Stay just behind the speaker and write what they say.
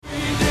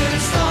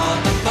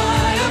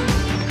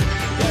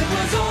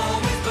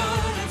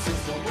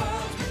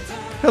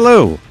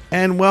Hello,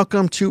 and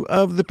welcome to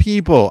Of the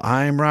People.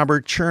 I'm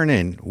Robert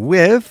Chernin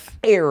with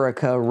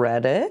Ericka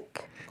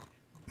Reddick,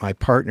 my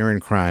partner in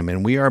crime,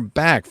 and we are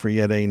back for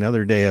yet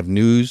another day of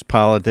news,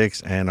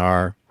 politics, and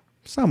our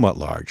somewhat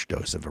large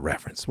dose of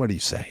irreverence. What do you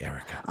say,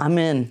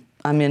 Ericka?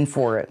 I'm in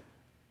for it.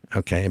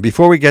 Okay, and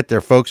before we get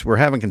there, folks, we're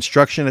having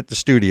construction at the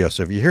studio,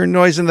 so if you hear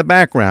noise in the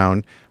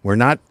background, we're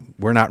not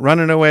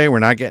running away, we're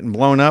not getting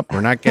blown up,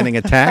 we're not getting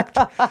attacked,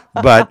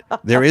 but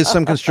there is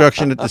some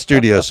construction at the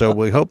studio, so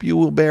we hope you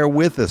will bear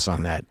with us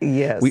on that.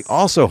 Yes. We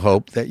also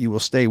hope that you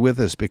will stay with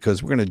us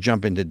because we're going to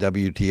jump into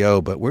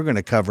WTO, but we're going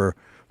to cover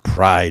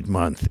Pride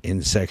Month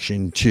in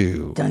Section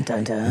 2. Dun,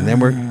 dun,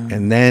 dun.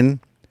 And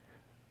then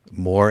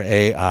more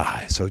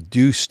AI, so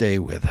do stay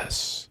with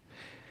us.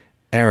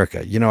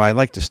 Ericka, I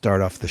like to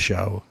start off the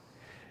show.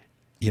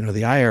 The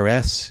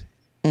IRS,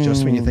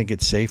 just when you think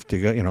it's safe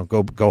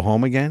to go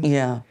home again.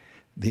 Yeah.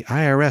 The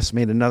IRS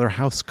made another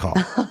house call.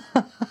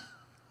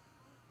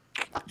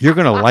 You're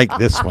going to like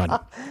this one.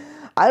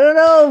 I don't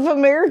know if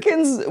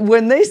Americans,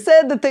 when they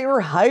said that they were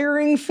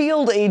hiring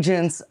field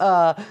agents,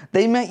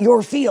 they meant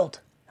your field.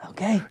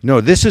 Okay.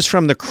 No, this is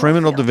from the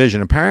criminal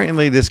division.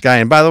 Apparently this guy,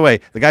 and by the way,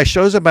 the guy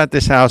shows up at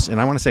this house,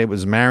 and I want to say it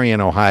was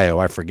Marion, Ohio.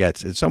 I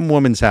forget. It's some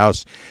woman's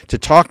house to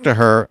talk to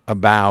her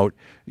about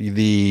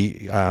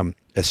the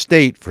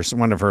estate for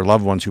one of her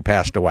loved ones who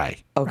passed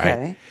away. Okay.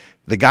 Right?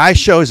 The guy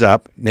shows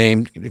up,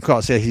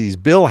 says he's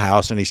Bill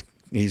House, and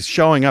he's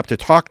showing up to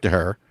talk to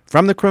her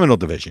from the criminal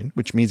division,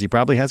 which means he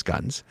probably has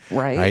guns.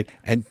 Right.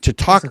 And to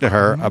talk to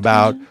her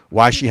about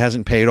why she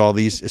hasn't paid all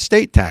these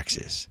estate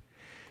taxes.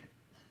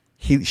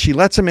 She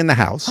lets him in the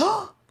house,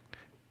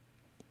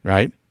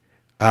 right?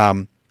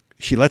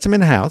 She lets him in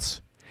the house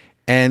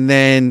and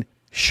then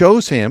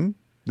shows him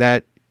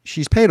that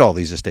she's paid all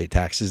these estate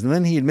taxes. And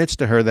then he admits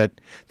to her that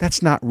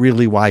that's not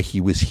really why he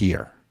was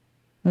here.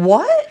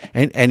 What?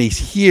 And he's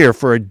here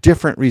for a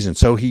different reason.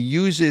 So he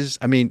uses,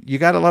 you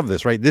got to love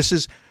this, right? This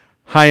is,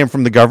 hi, I'm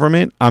from the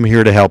government. I'm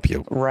here to help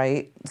you.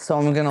 Right. So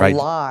I'm going to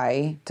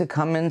lie to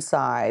come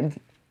inside.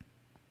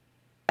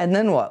 And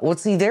then what?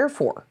 What's he there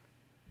for?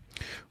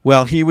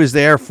 Well, he was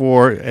there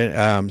for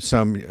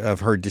some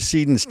of her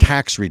decedent's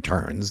tax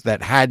returns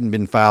that hadn't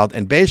been filed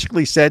and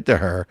basically said to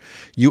her,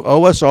 you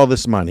owe us all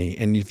this money,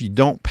 and if you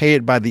don't pay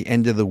it by the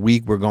end of the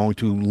week, we're going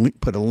to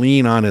put a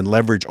lien on and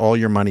leverage all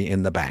your money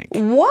in the bank.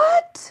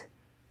 What?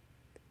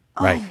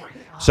 Right. Oh my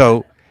God.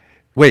 So,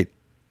 wait,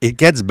 it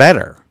gets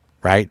better,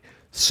 right?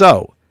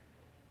 So,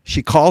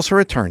 she calls her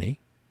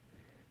attorney.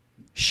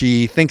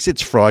 She thinks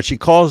it's fraud. She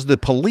calls the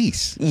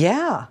police.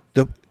 Yeah.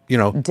 The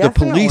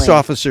police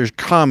officers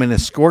come and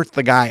escort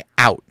the guy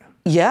out.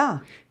 Yeah.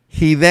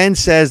 He then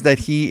says that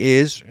he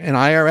is an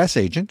IRS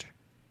agent,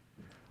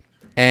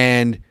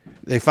 and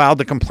they filed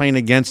a complaint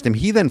against him.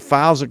 He then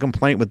files a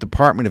complaint with the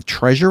Department of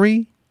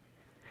Treasury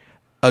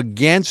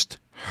against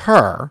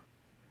her,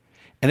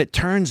 and it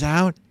turns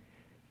out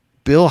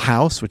Bill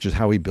House, which is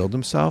how he billed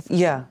himself,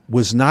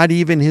 was not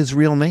even his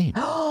real name.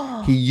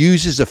 He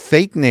uses a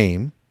fake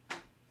name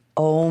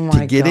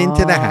to get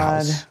into the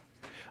house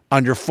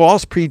under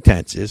false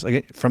pretenses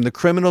from the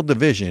criminal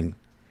division.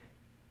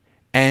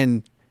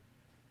 And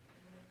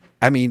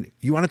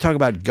you want to talk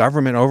about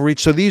government overreach?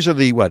 So these are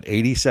the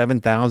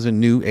 87,000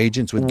 new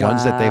agents with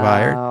guns that they've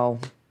hired.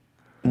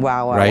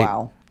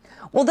 Wow.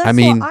 Well, that's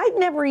I'd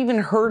never even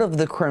heard of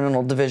the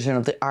criminal division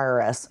of the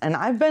IRS, and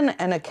I've been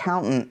an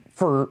accountant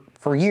for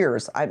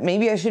years.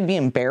 Maybe I should be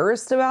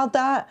embarrassed about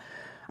that.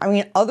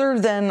 Other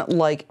than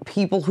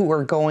people who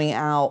are going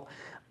out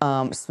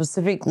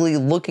specifically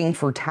looking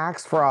for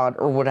tax fraud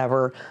or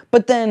whatever,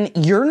 but then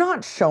you're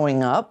not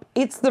showing up.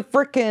 It's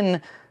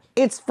frickin'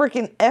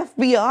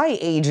 FBI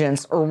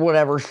agents or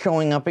whatever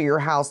showing up at your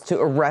house to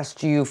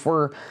arrest you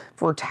for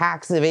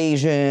tax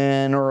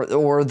evasion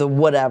or the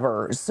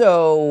whatever.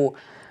 So,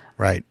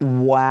 right.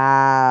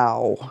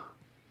 Wow.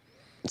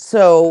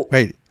 So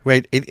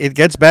wait, it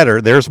gets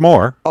better. There's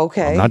more.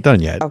 Okay. I'm not done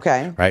yet.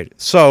 Okay. Right.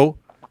 So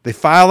they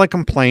file a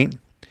complaint.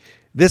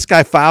 This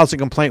guy files a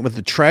complaint with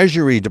the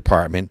Treasury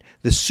Department.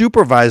 The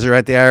supervisor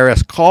at the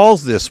IRS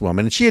calls this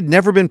woman, and she had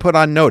never been put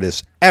on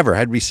notice, ever,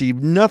 had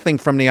received nothing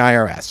from the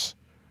IRS.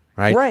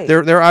 Right?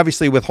 They're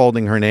obviously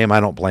withholding her name.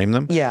 I don't blame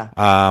them. Yeah.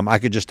 I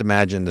could just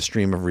imagine the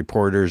stream of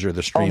reporters or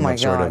the stream of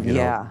sort of,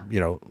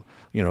 liberal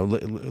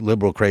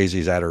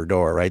crazies at her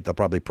door, right? They'll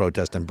probably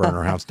protest and burn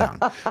her house down.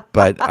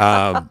 But,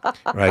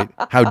 right?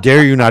 How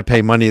dare you not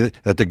pay money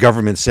that the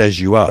government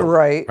says you owe?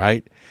 Right.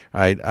 Right?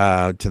 Right,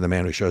 to the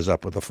man who shows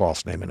up with a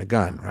false name and a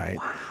gun, right?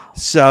 Wow.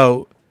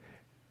 So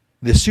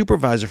the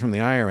supervisor from the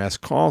IRS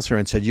calls her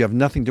and said, you have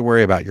nothing to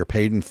worry about. You're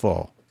paid in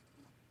full.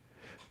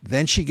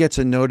 Then she gets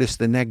a notice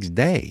the next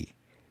day,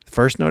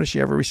 first notice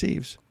she ever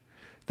receives,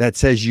 that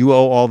says you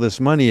owe all this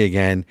money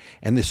again.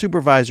 And the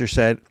supervisor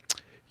said,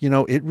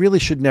 it really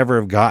should never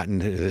have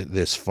gotten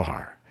this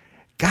far.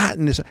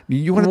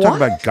 You want to talk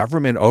about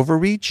government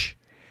overreach?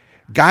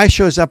 Guy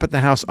shows up at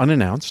the house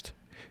unannounced,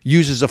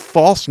 uses a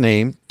false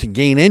name to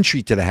gain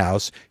entry to the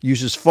house,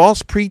 uses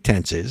false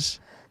pretenses.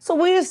 So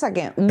wait a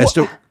second.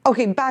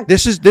 Okay, back.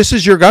 This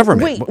is your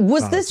government. Wait,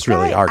 was this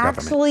guy really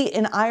actually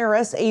an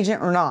IRS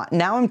agent or not?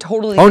 Now I'm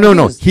totally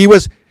confused.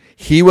 No.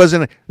 He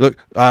wasn't. Look,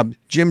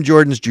 Jim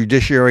Jordan's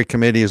Judiciary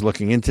Committee is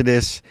looking into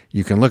this.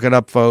 You can look it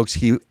up, folks.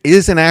 He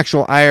is an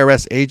actual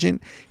IRS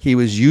agent. He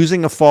was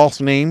using a false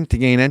name to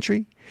gain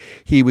entry.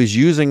 He was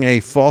using a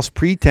false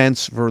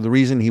pretense for the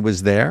reason he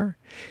was there.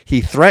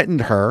 He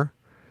threatened her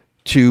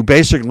to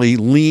basically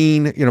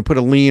put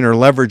a lien or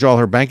leverage all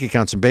her bank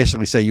accounts and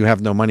basically say you have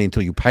no money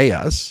until you pay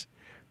us,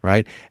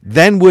 right?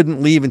 Then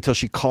wouldn't leave until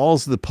she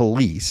calls the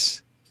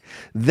police.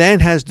 Then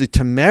has the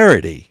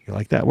temerity, you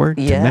like that word?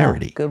 Yeah,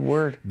 temerity. Good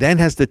word. Then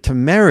has the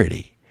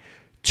temerity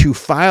to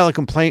file a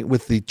complaint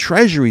with the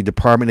Treasury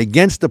Department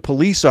against the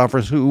police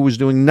officer who was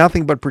doing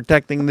nothing but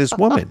protecting this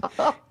woman.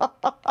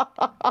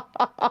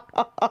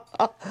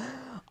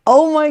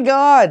 Oh my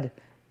God.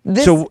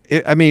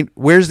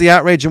 Where's the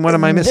outrage and what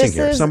am I missing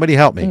here? Somebody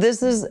help me.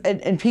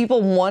 And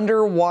people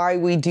wonder why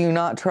we do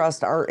not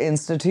trust our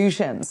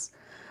institutions.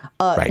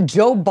 Right.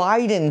 Joe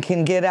Biden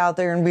can get out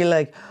there and be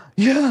like,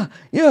 yeah,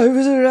 I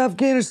visited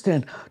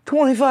Afghanistan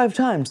 25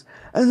 times.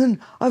 And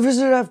then I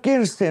visited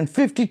Afghanistan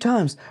 50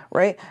 times,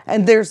 right?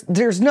 And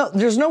there's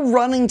no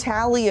running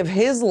tally of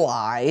his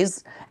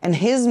lies and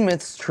his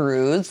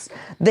mistruths.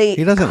 They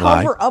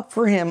cover up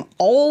for him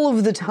all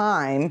of the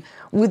time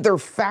with their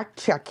fact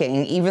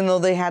checking, even though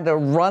they had a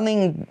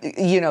running,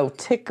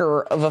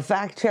 ticker of a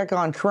fact check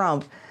on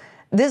Trump.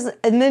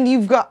 And then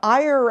you've got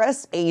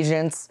IRS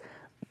agents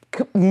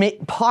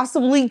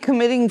possibly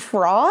committing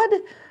fraud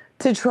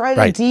to try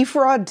to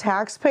defraud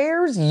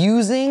taxpayers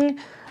using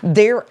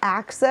their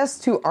access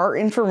to our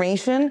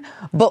information,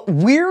 but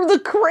we're the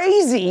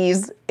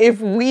crazies if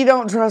we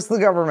don't trust the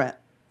government.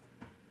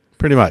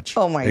 Pretty much.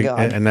 Oh my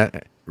God. And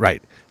that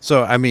right.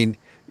 So I mean,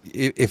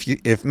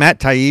 if Matt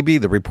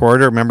Taibbi, the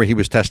reporter, remember he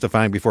was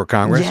testifying before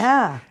Congress?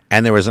 Yeah.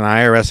 And there was an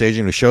IRS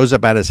agent who shows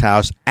up at his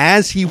house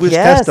as he was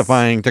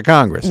testifying to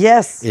Congress.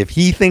 Yes. If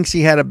he thinks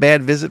he had a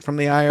bad visit from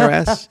the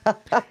IRS,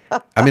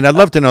 I mean, I'd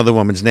love to know the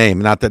woman's name.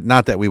 Not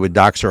that we would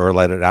dox her or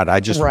let it out. I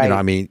just,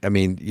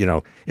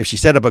 if she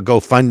set up a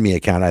GoFundMe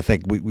account, I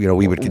think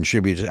we would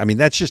contribute. I mean,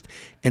 that's just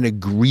an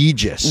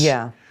egregious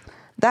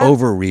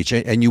overreach,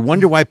 and you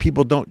wonder why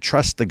people don't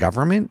trust the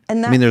government.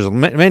 There's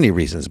many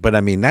reasons, but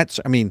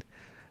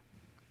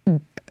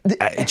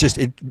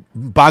it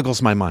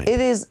boggles my mind. It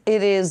is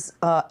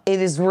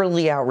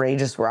really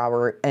outrageous,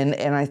 Robert.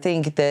 And I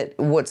think that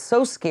what's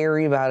so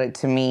scary about it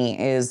to me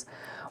is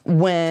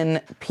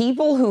when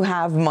people who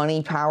have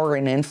money, power,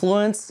 and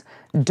influence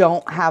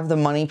don't have the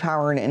money,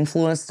 power, and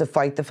influence to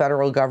fight the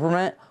federal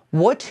government,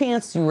 what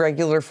chance do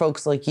regular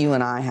folks like you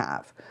and I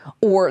have?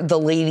 Or the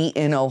lady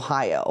in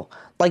Ohio?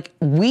 Like,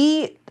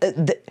 we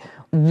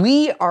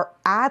are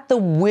at the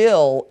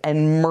will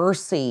and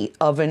mercy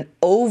of an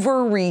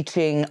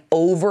overreaching,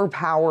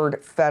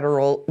 overpowered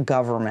federal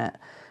government.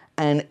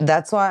 And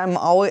that's why I'm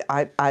always,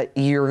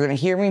 you're going to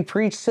hear me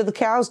preach till the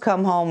cows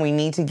come home. We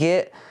need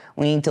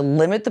to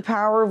limit the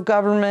power of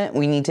government.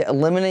 We need to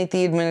eliminate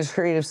the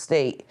administrative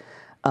state,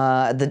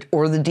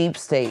 the deep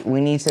state.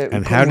 We need to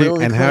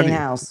clean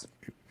house.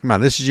 Come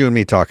on, this is you and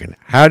me talking.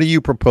 How do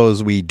you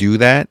propose we do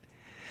that?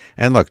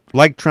 And look,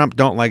 like Trump,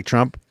 don't like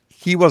Trump.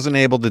 He wasn't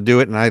able to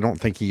do it, and I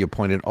don't think he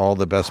appointed all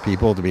the best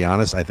people, to be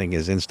honest. I think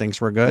his instincts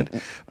were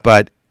good.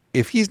 But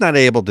if he's not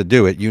able to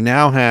do it, you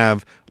now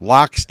have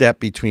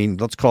lockstep between,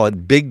 let's call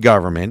it big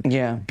government,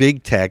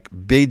 big tech,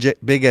 big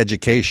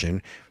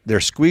education. They're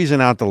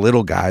squeezing out the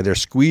little guy. They're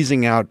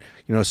squeezing out,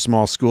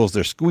 small schools.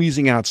 They're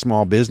squeezing out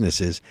small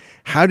businesses.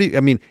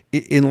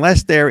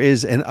 Unless there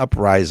is an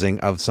uprising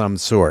of some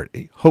sort,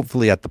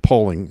 hopefully at the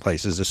polling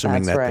places,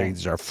 assuming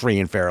these are free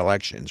and fair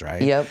elections,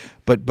 right? Yep.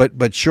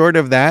 But short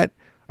of that,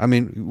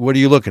 what are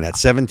you looking at?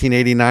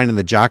 1789 and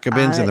the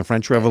Jacobins and the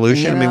French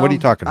Revolution? what are you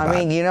talking about?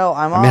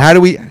 How do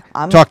we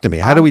talk to me?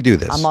 How do we do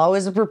this? I'm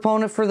always a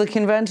proponent for the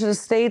Convention of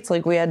States,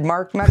 like we had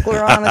Mark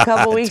Meckler on a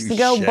couple weeks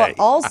ago. But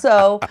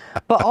also,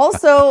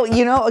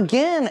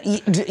 again,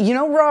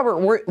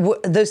 Robert,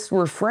 this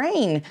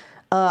refrain.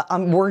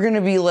 We're going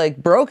to be like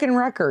broken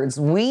records.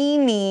 We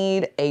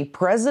need a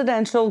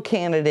presidential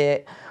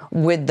candidate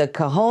with the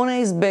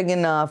cojones big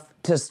enough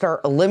to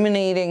start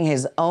eliminating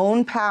his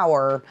own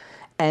power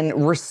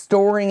and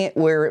restoring it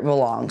where it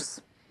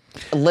belongs.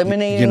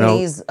 Eliminating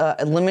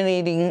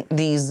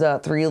these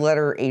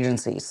three-letter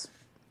agencies.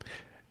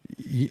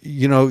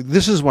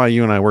 This is why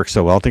you and I work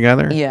so well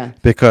together. Yeah.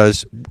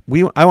 Because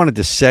I wanted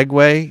to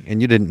segue, and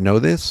you didn't know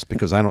this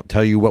because I don't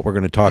tell you what we're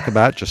going to talk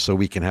about, just so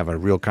we can have a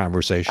real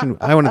conversation.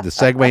 I wanted to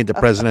segue into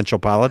presidential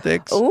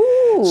politics.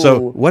 Ooh. So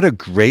what a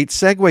great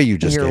segue you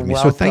just gave me.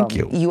 Welcome. So thank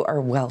you. You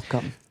are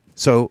welcome.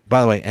 So,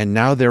 by the way, and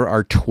now there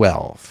are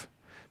 12.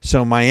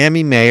 So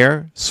Miami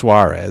Mayor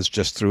Suarez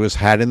just threw his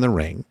hat in the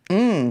ring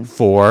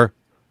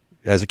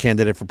as a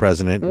candidate for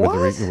president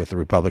with the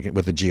Republican,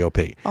 with the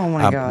GOP. Oh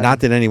my God! Not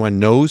that anyone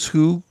knows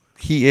who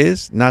he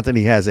is, not that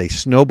he has a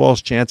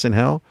snowball's chance in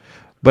hell,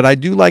 but I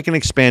do like an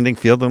expanding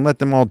field and let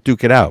them all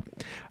duke it out.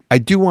 I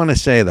do want to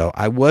say though,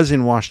 I was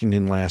in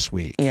Washington last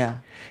week. Yeah.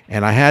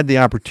 And I had the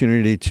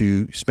opportunity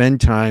to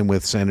spend time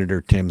with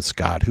Senator Tim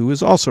Scott, who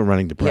is also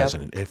running the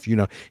president. If you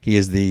know, he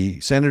is the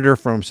senator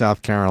from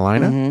South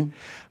Carolina.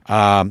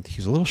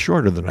 He's a little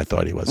shorter than I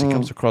thought he was. He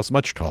comes across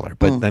much taller.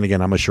 But then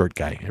again, I'm a short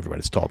guy.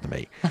 Everybody's tall to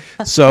me.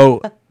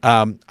 So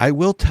I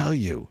will tell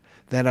you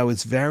that I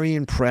was very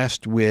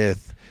impressed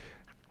with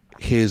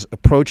his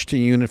approach to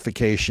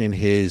unification,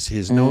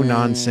 his no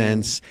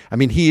nonsense. I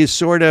mean, he is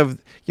sort of,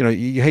 you know,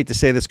 you hate to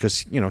say this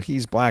because, you know,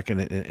 he's black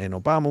and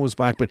Obama was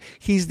black, but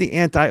he's the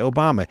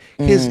anti-Obama.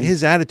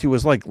 His attitude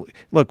was like,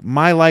 look,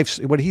 my life's,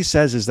 what he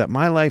says is that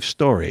my life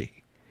story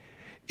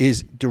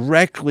is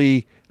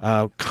directly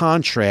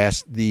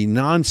contrast the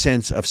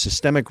nonsense of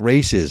systemic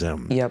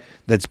racism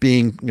that's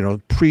being, you know,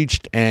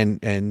 preached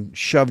and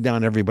shoved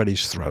down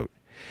everybody's throat.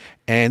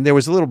 And there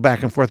was a little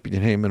back and forth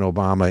between him and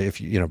Obama, if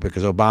you know,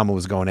 because Obama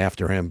was going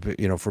after him,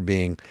 you know, for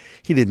being,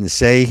 he didn't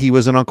say he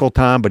was an Uncle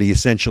Tom, but he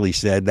essentially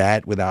said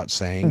that without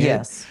saying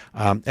it.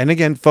 And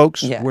again,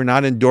 folks, we're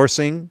not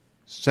endorsing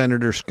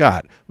Senator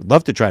Scott. We'd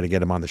love to try to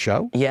get him on the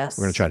show. We're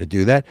going to try to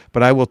do that.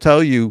 But I will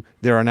tell you,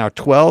 there are now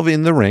 12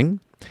 in the ring.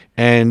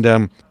 And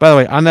by the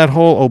way, on that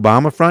whole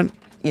Obama front,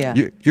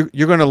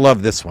 you're going to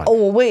love this one. Oh,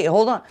 well, wait,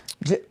 hold on.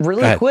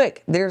 Really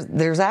quick.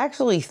 There's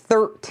actually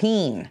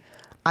 13.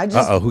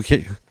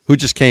 Who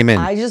just came in?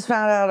 I just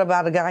found out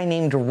about a guy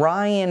named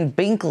Ryan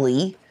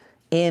Binkley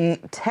in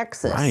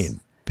Texas. Ryan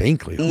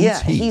Binkley? Who's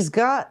he?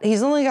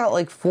 He's only got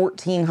like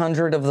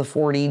 1,400 of the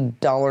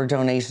 $40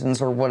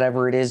 donations or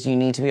whatever it is you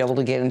need to be able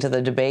to get into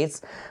the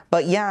debates.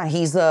 But yeah,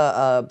 he's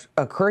a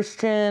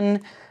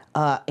Christian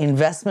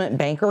investment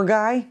banker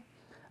guy.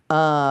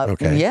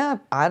 Yeah,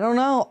 I don't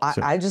know.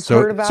 I just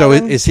heard about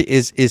him. So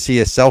is he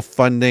a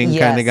self-funding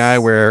kind of guy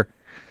where?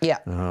 Yeah.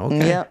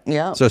 Okay.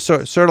 Yeah. So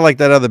sort of like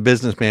that other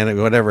businessman,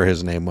 whatever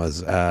his name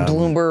was.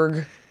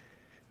 Bloomberg.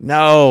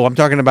 No, I'm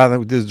talking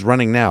about who's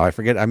running now. I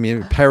forget. I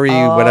mean, Perry,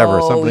 whatever,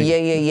 something. Oh,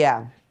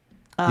 yeah.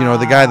 You know,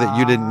 the guy that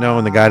you didn't know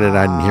and the guy that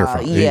I didn't hear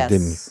from.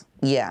 Yes.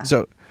 Yeah.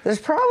 So there's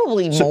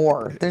probably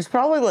more. There's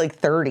probably like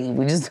 30.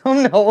 We just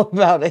don't know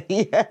about it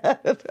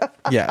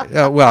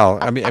yet. Well,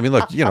 I mean,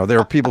 look, you know, there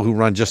are people who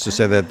run just to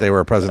say that they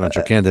were a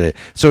presidential candidate.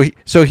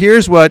 So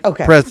here's what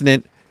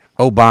President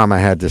Obama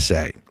had to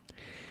say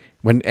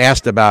when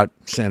asked about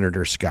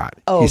Senator Scott.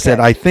 He said,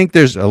 I think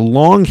there's a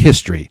long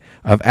history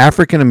of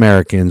African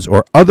Americans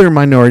or other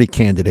minority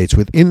candidates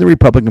within the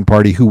Republican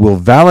Party who will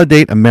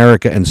validate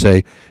America and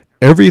say,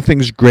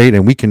 everything's great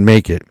and we can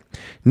make it.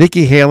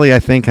 Nikki Haley, I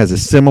think, has a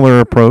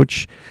similar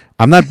approach.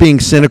 I'm not being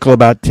cynical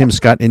about Tim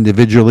Scott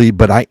individually,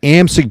 but I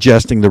am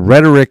suggesting the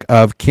rhetoric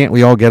of can't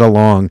we all get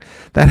along,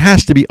 that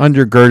has to be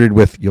undergirded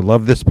with, you'll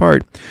love this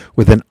part,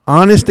 with an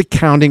honest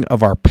accounting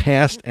of our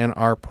past and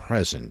our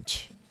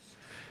present.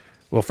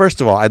 Well,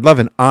 first of all, I'd love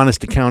an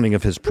honest accounting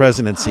of his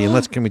presidency.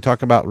 And can we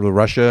talk about the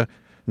Russia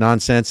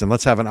nonsense? And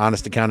let's have an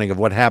honest accounting of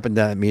what happened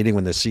at that meeting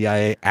when the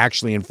CIA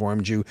actually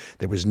informed you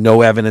there was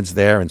no evidence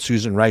there. And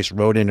Susan Rice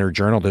wrote in her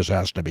journal, this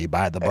has to be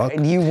by the book.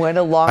 And you went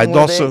along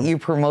with it. You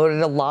promoted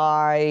a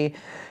lie.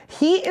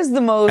 He is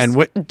the most... And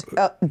what,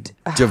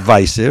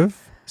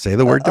 divisive. Say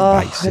the word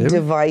divisive.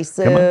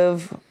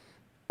 Divisive.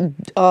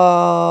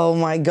 Oh,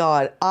 my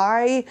God.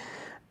 One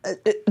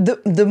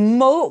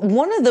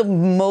of the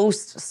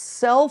most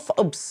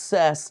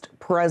self-obsessed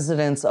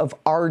presidents of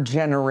our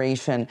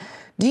generation.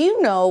 Do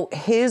you know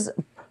his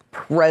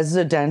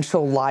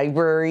presidential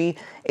library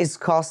is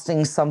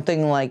costing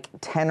something like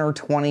 10 or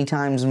 20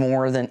 times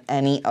more than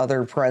any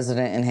other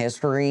president in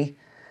history?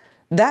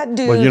 That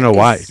dude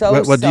is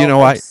so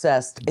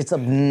self-obsessed. It's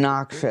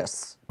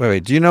obnoxious.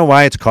 Wait. Do you know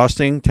why it's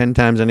costing 10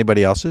 times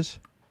anybody else's?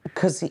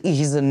 Because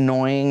he's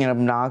annoying and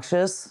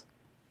obnoxious.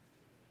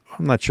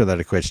 I'm not sure that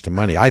equates to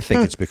money. I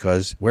think it's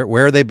because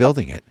where are they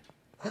building it?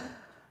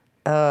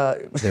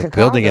 They're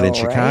building it in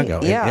Chicago.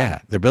 Right?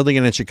 Yeah, they're building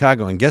it in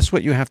Chicago. And guess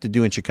what you have to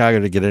do in Chicago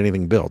to get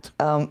anything built?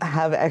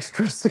 Have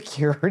extra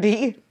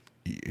security.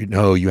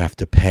 You have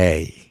to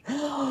pay.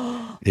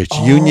 It's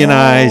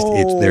unionized.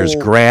 There's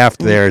graft.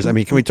 Can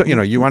we talk?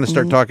 You want to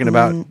start talking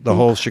about the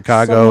whole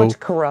Chicago? So much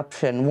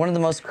corruption. One of the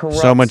most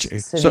corrupt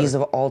cities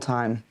of all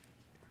time.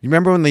 You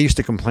remember when they used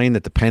to complain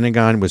that the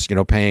Pentagon was,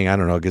 paying, I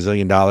don't know, $1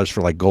 gazillion for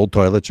like gold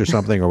toilets or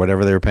something or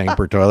whatever they were paying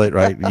per toilet,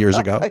 right? Years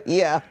ago.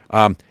 Yeah.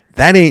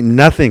 That ain't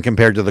nothing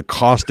compared to the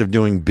cost of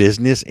doing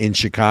business in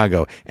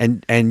Chicago.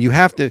 And you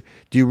have to,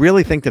 do you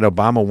really think that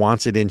Obama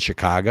wants it in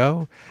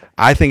Chicago?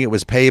 I think it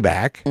was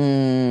payback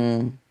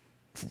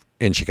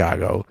in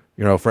Chicago,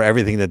 for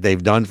everything that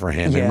they've done for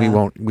him. Yeah.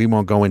 And we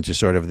won't go into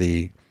sort of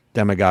the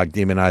demagogue,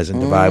 demonize,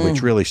 and divide,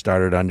 which really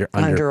started under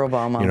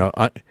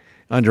Obama.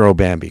 Under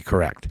Obambi,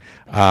 correct.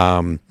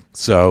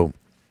 So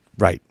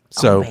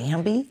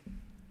Obambi?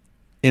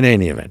 In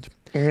any event,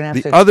 You're gonna have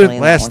the to other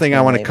explain last thing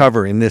I want to later.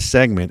 cover in this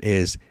segment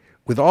is,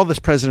 with all this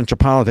presidential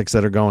politics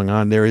that are going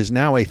on, there is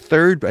now a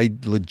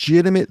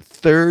legitimate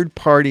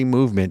third-party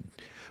movement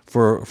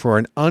for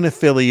an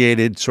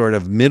unaffiliated sort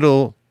of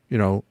middle,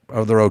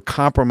 of the road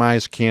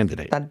compromise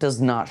candidate. That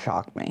does not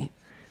shock me.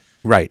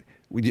 Right.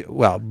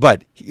 Well,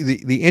 but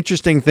the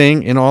interesting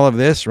thing in all of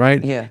this,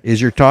 right, Yeah.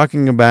 is you're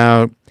talking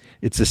about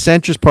It's a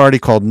centrist party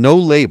called No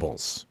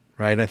Labels,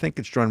 right? I think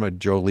it's run by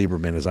Joe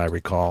Lieberman, as I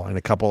recall, and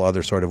a couple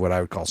other sort of what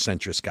I would call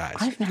centrist guys.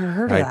 I've never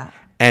heard of that.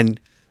 And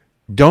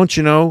don't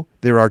you know,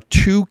 there are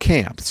two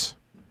camps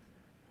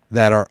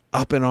that are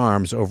up in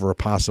arms over a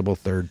possible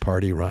third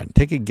party run.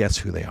 Take a guess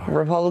who they are.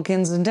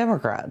 Republicans and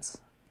Democrats.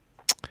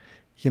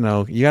 You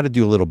know, you got to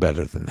do a little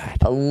better than that.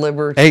 A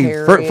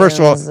libertarian. Hey, first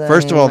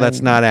of all,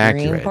 that's not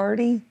accurate. Green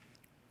Party?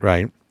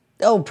 Right.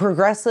 Oh,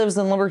 progressives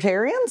and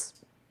libertarians?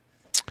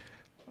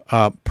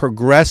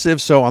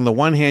 Progressive. So on the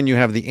one hand, you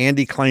have the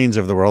Andy Klains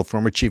of the world,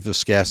 former chief of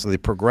staff, so the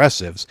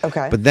progressives.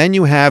 Okay. But then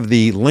you have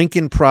the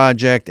Lincoln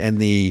Project and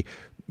the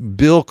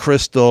Bill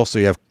Kristol. So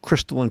you have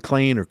Kristol and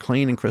Klain, or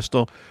Klain and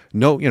Kristol.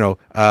 No,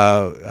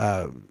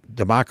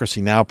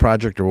 Democracy Now!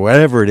 Project, or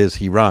whatever it is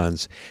he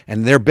runs.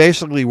 And they're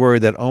basically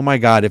worried that, oh my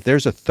God, if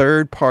there's a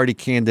third party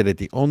candidate,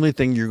 the only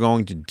thing you're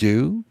going to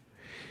do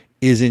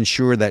is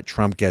ensure that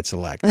Trump gets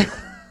elected.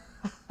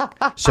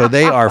 So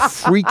they are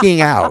freaking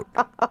out,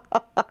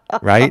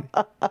 right?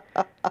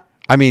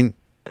 I mean,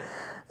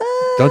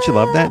 don't you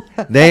love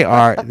that? They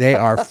are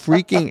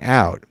freaking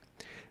out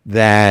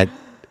that,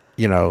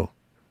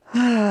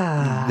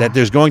 that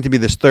there's going to be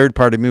this third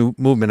party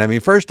movement. I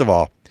mean, first of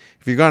all,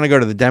 if you're going to go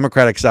to the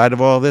Democratic side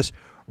of all of this,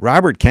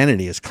 Robert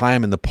Kennedy is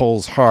climbing the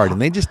polls hard.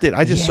 And I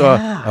just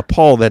saw a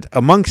poll that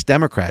amongst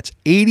Democrats,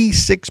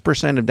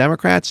 86% of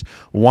Democrats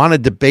want a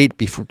debate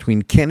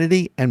between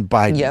Kennedy and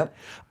Biden. Yep.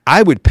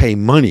 I would pay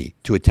money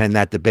to attend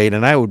that debate,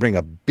 and I would bring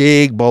a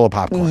big bowl of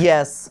popcorn.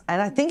 Yes.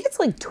 And I think it's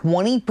like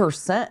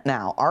 20%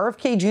 now.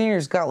 RFK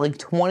Jr.'s got like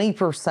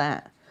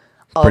 20%.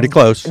 Pretty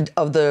close.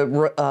 Of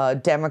the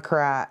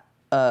Democrat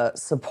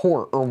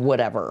support or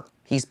whatever.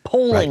 He's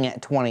polling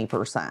at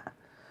 20%.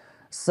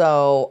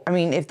 So, I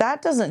mean, if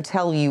that doesn't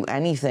tell you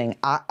anything,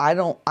 I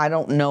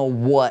don't know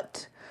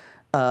what.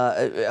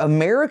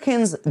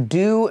 Americans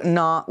do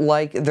not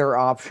like their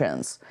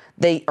options.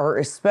 They are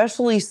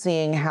especially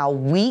seeing how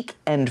weak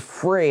and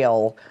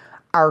frail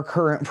our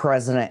current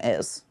president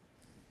is.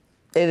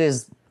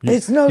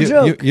 It's no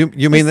joke.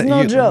 You mean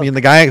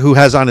the guy who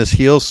has on his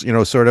heels,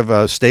 sort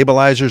of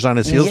stabilizers on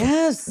his heels?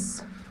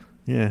 Yes.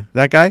 Yeah,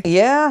 that guy?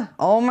 Yeah.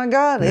 Oh my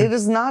God, It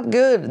is not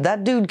good.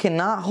 That dude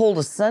cannot hold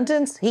a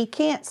sentence. He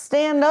can't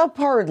stand up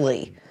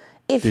hardly.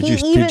 If he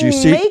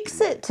even makes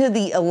it to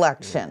the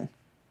election.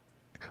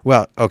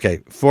 Well,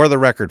 okay, for the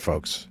record,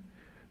 folks,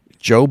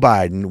 Joe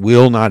Biden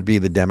will not be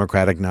the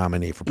Democratic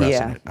nominee for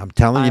president. Yeah, I'm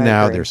telling you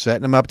now, they're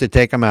setting him up to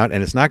take him out,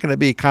 and it's not going to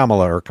be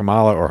Kamala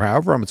or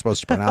however I'm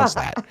supposed to pronounce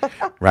that,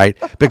 right?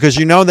 Because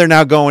they're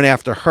now going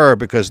after her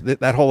because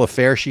that whole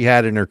affair she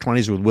had in her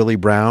 20s with Willie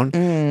Brown,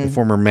 the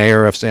former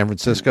mayor of San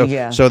Francisco.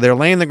 Yeah. So they're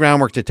laying the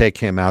groundwork to take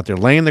him out. They're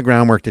laying the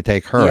groundwork to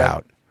take her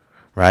out,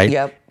 right?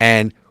 Yep.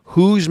 And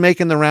who's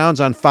making the rounds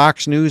on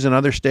Fox News and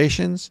other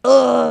stations?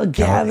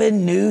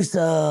 Gavin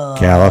Newsom.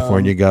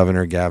 California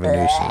Governor Gavin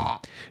Newsom.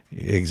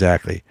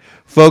 Exactly.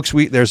 Folks,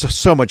 there's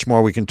so much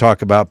more we can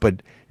talk about,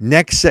 but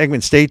next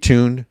segment, stay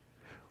tuned.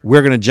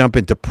 We're going to jump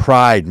into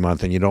Pride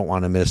Month, and you don't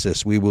want to miss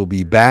this. We will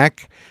be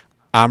back.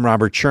 I'm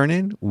Robert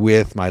Chernin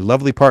with my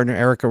lovely partner,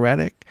 Ericka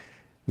Reddick.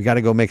 We got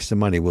to go make some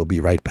money. We'll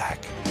be right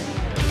back.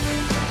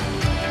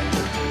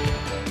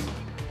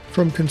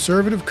 From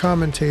conservative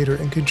commentator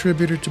and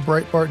contributor to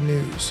Breitbart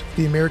News,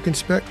 The American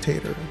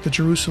Spectator, The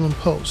Jerusalem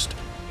Post,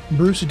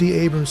 Bruce D.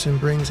 Abramson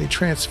brings a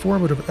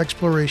transformative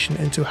exploration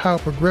into how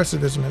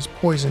progressivism has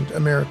poisoned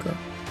America.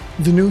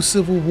 The New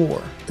Civil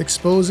War,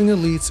 exposing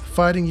elites,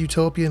 fighting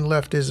utopian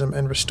leftism,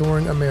 and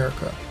restoring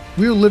America.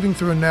 We are living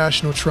through a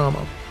national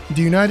trauma.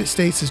 The United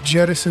States has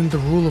jettisoned the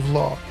rule of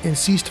law and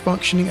ceased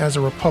functioning as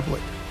a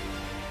republic.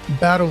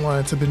 Battle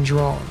lines have been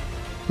drawn.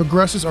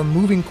 Progressives are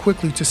moving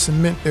quickly to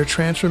cement their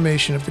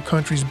transformation of the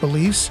country's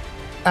beliefs,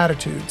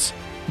 attitudes,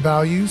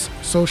 values,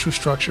 social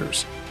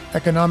structures,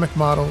 economic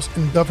models,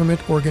 and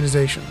government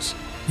organizations.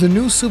 The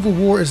new Civil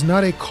War is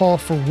not a call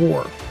for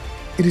war.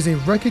 It is a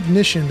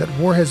recognition that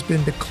war has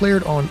been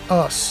declared on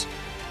us.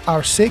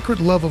 Our sacred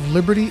love of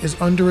liberty is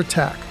under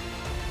attack.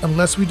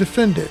 Unless we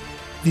defend it,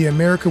 the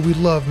America we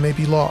love may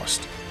be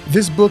lost.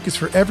 This book is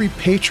for every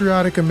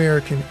patriotic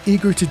American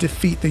eager to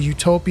defeat the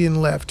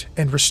utopian left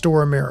and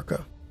restore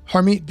America.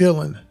 Harmeet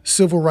Dillon,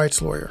 civil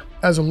rights lawyer.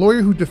 As a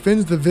lawyer who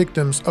defends the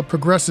victims of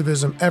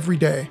progressivism every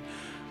day,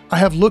 I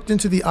have looked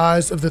into the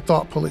eyes of the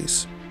thought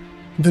police.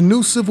 The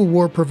new Civil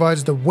War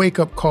provides the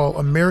wake-up call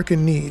America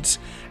needs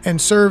and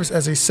serves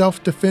as a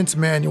self-defense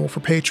manual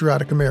for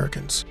patriotic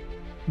Americans.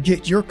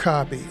 Get your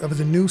copy of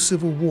The New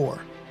Civil War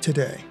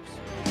today.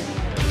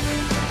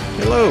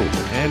 Hello,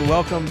 and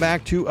welcome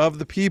back to Of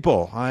the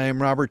People. I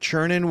am Robert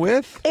Chernin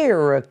with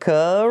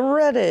Ericka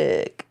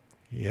Reddick.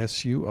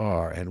 Yes, you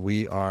are, and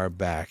we are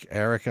back.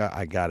 Ericka,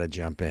 I gotta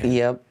jump in.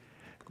 Yep,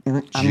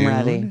 I'm June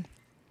ready.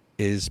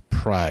 Is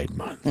Pride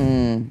Month.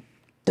 Dun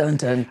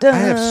dun dun. I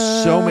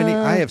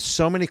have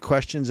so many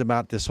questions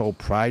about this whole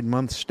Pride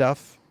Month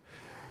stuff,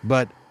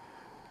 but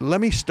let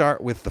me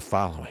start with the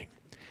following.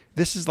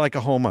 This is like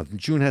a whole month.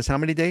 June has how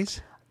many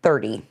days?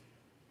 30.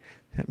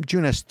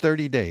 June has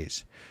 30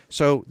 days.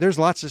 So there's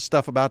lots of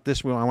stuff about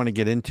this I want to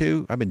get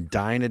into. I've been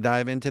dying to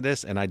dive into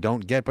this, and I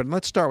don't get. But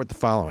let's start with the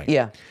following.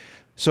 Yeah.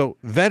 So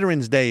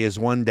Veterans Day is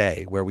one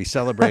day where we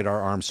celebrate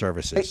our armed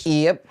services.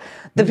 Yep.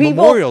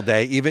 Memorial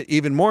Day,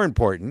 even more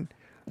important,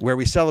 where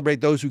we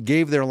celebrate those who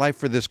gave their life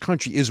for this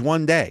country, is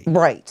one day.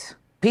 Right.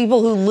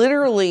 People who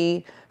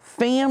literally,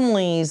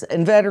 families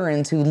and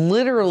veterans who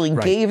literally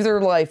gave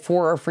their life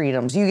for our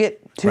freedoms. You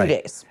get 2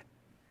 days.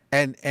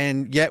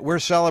 And yet we're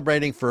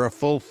celebrating for a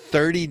full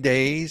 30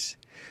 days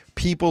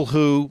people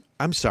who,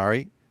 I'm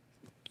sorry,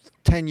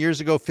 10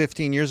 years ago,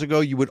 15 years ago,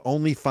 you would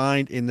only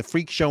find in the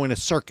freak show in a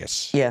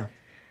circus. Yeah.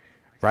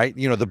 Right?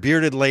 You know, the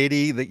bearded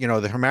lady,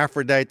 the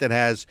hermaphrodite that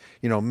has,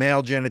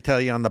 male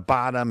genitalia on the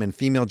bottom and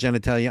female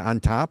genitalia on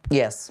top.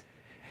 Yes.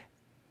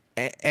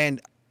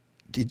 And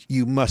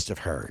you must have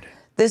heard.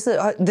 This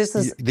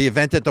is the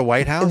event at the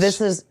White House.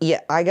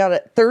 I got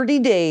it. 30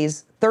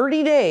 days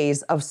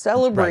of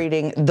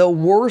celebrating the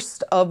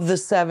worst of the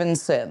 7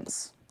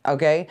 sins.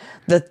 Okay,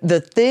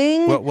 the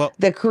thing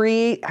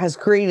that has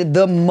created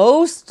the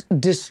most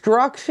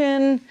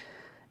destruction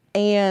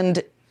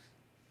and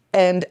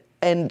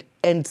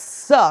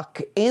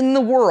suck in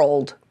the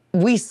world,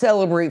 we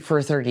celebrate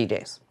for 30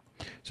 days.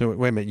 So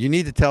wait a minute, you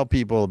need to tell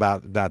people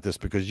about this,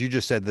 because you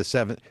just said the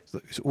 7.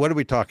 What are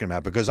we talking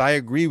about? Because I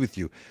agree with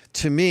you.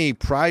 To me,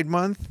 Pride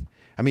Month,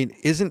 I mean,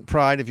 isn't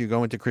Pride, if you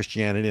go into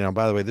Christianity, now,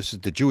 by the way, this is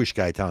the Jewish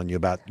guy telling you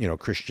about,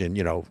 Christian,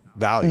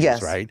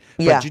 values, right?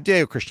 Yeah. But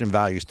Judeo-Christian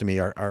values to me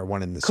are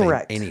one and the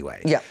Correct. same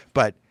anyway. Yeah.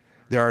 But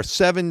there are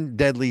 7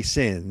 deadly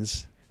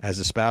sins as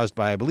espoused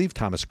by, I believe,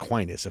 Thomas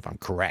Aquinas, if I'm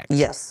correct.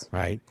 Yes.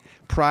 Right?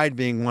 Pride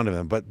being one of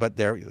them. But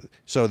they're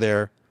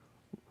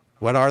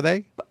what are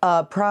they?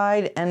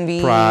 Pride,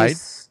 envy,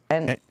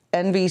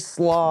 envy,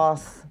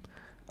 sloth,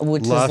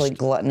 which lust, is like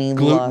gluttony,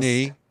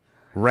 lust,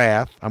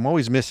 wrath. I'm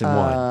always missing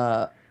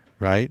one.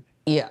 Right?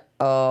 Yeah.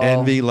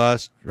 Envy,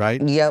 lust,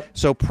 right? Yep.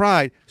 So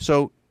pride.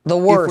 So the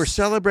worst. If we're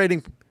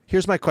celebrating,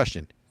 here's my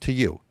question to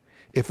you.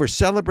 If we're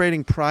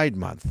celebrating Pride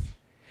Month,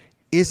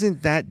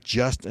 isn't that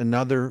just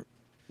another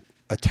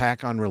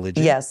attack on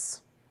religion?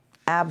 Yes,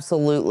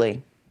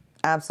 absolutely.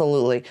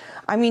 Absolutely.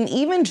 I mean,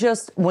 even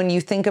just when you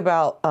think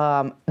about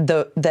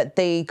that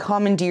they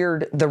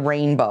commandeered the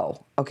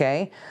rainbow,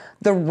 okay?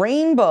 The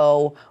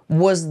rainbow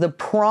was the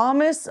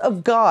promise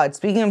of God.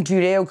 Speaking of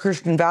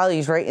Judeo-Christian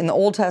values, right, in the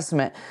Old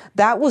Testament,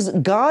 that was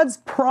God's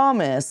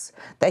promise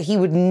that he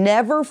would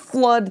never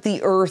flood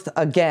the earth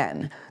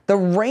again. The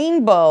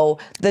rainbow,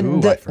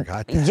 I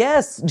forgot that.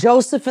 Yes,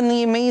 Joseph and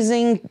the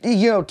amazing,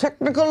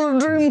 technical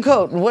dream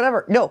coat,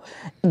 whatever. No,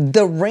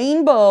 the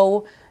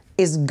rainbow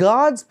is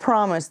God's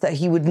promise that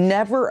he would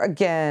never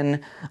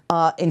again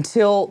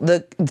until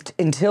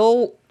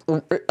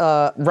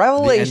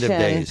Revelation,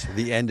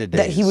 the end of days,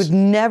 that he would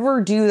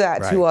never do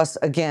that to us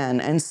again.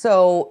 And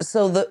so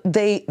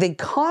they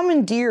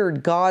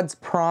commandeered God's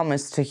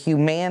promise to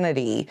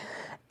humanity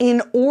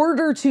in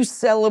order to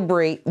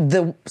celebrate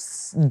the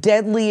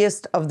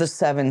deadliest of the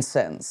 7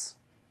 sins.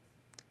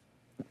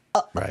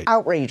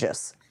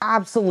 Outrageous,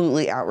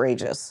 absolutely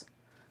outrageous.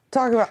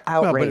 Talk about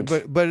outrage.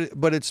 Well,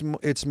 but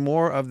it's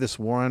more of this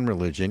war on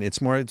religion. It's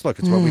what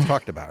we've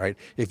talked about, right?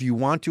 If you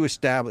want to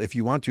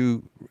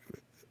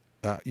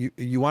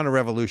you want a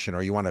revolution,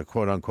 or you want to,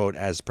 quote unquote,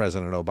 as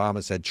President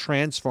Obama said,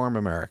 transform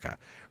America,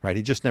 right?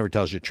 He just never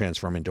tells you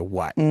transform into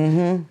what.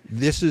 Mm-hmm.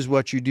 This is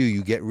what you do.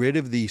 You get rid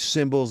of the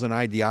symbols and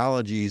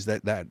ideologies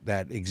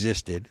that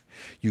existed.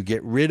 You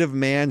get rid of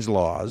man's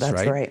laws,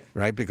 That's right?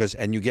 Right?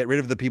 And you get rid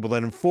of the people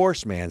that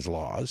enforce man's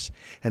laws.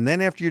 And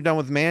then after you're done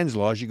with man's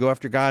laws, you go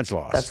after God's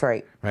laws. That's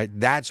right. Right?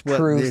 That's what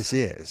this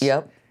is.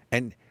 Yep.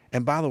 And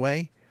by the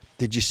way,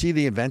 did you see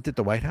the event at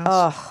the White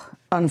House?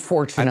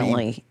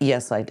 Unfortunately,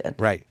 yes, I did.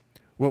 Right.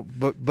 Well,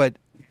 but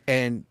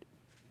a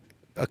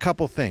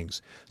couple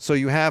things. So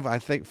you have, I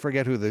think,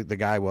 forget who the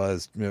guy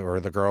was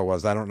or the girl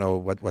was. I don't know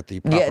what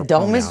the proper don't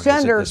pronoun misgender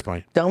is at this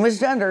point. Don't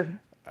misgender.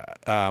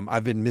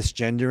 I've been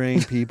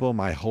misgendering people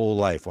my whole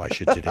life. Why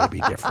should today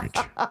be different?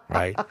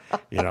 Right?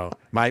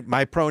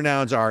 My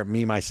pronouns are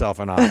me, myself,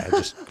 and I. I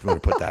just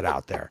want to put that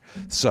out there.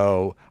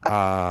 So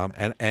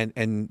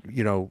and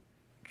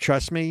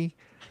trust me,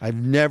 I've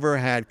never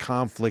had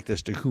conflict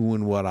as to who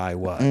and what I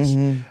was.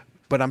 Mm-hmm.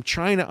 But I'm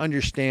trying to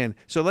understand.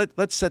 So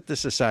let's set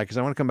this aside, because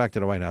I want to come back to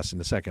the White House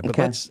in a second. But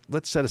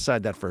let's set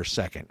aside that for a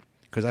second,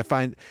 because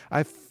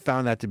I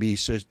found that to be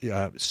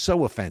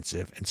so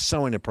offensive and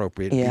so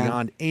inappropriate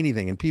beyond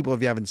anything. And people,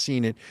 if you haven't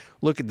seen it,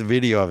 look at the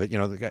video of it.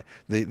 The guy,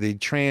 the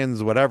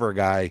trans whatever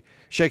guy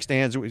shakes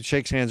hands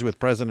with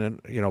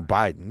President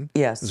Biden.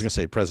 Yes, I was going to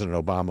say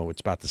President Obama, which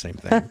is about the same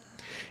thing.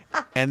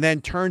 And then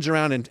turns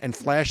around and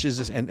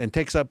flashes and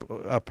takes up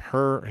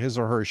his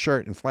or her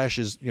shirt and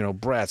flashes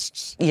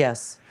breasts.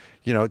 Yes.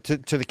 To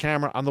the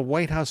camera on the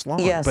White House lawn.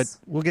 Yes. But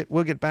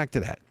we'll get back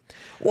to that.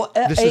 Well,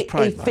 this is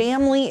Pride a Month.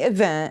 family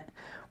event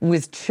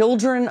with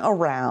children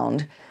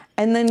around,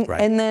 and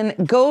then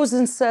goes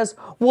and says,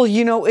 well,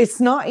 it's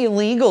not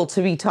illegal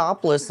to be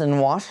topless in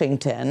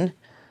Washington.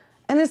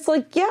 And it's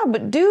like, yeah,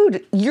 but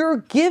dude, you're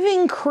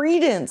giving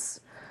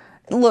credence.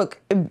 look,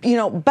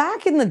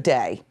 back in the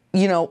day,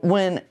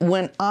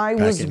 when I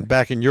was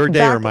back in your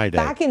day or my day?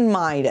 Back in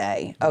my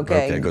day,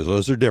 okay. Okay, because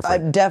those are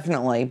different.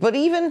 Definitely. But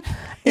even,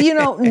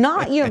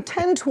 not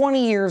 10,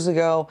 20 years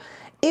ago,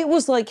 it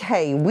was like,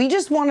 hey, we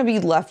just want to be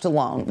left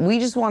alone. We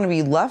just want to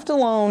be left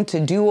alone to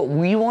do what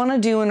we want to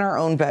do in our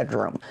own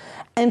bedroom.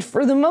 And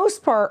for the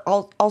most part,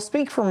 I'll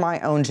speak for my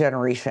own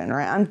generation,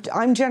 right?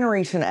 I'm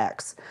Generation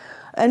X.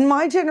 And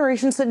my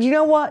generation said, you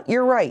know what?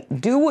 You're right.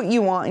 Do what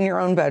you want in your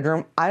own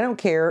bedroom. I don't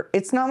care.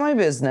 It's not my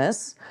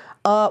business.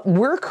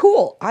 We're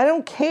cool. I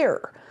don't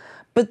care.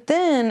 But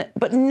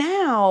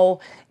now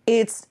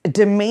it's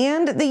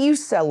demand that you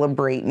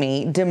celebrate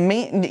me.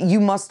 Demand you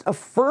must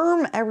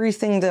affirm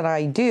everything that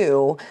I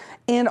do.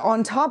 And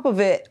on top of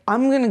it,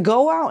 I'm going to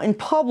go out in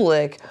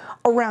public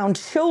around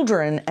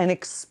children and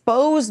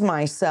expose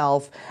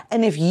myself.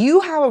 And if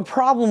you have a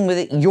problem with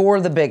it, you're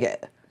the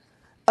bigot.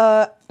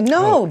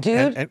 No,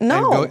 dude,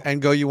 no.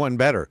 And go you one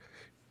better.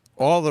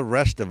 All the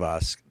rest of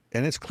us,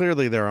 and it's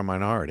clearly they're a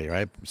minority,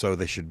 right? So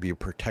they should be a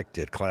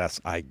protected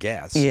class, I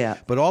guess. Yeah.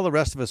 But all the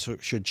rest of us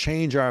should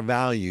change our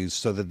values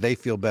so that they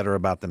feel better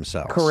about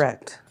themselves.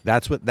 Correct.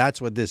 That's what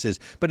this is.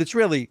 But it's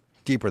really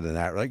deeper than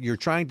that, right? You're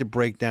trying to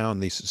break down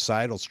the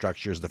societal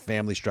structures, the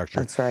family structure.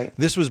 That's right.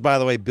 This was, by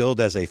the way,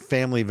 billed as a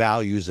family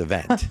values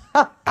event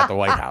at the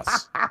White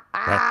House.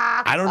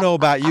 Right? I don't know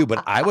about you,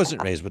 but I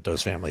wasn't raised with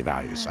those family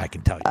values, I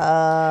can tell you.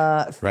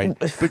 Right?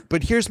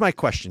 But here's my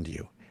question to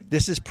you.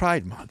 This is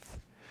Pride Month.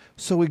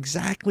 So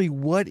exactly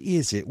what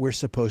is it we're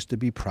supposed to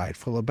be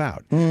prideful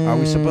about? Are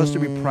we supposed to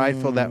be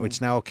prideful that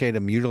it's now okay to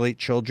mutilate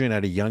children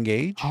at a young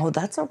age? Oh,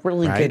 that's a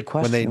really good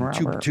question, when they're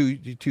Robert.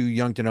 too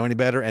young to know any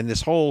better. And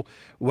this whole,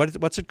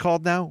 what's it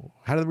called now?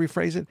 How do they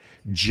rephrase it?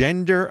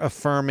 Gender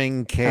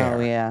affirming care. Oh,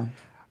 yeah.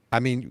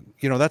 I mean,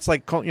 that's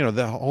like,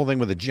 the whole thing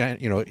with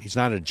he's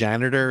not a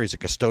janitor, he's a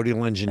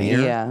custodial engineer.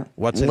 Yeah.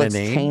 What's in a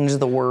name? Let's change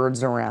the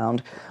words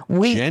around.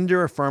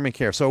 Gender affirming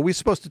care. So are we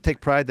supposed to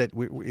take pride that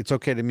it's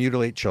okay to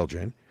mutilate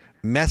children?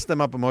 Mess them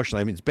up emotionally.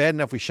 I mean, it's bad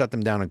enough we shut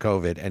them down in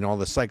COVID and all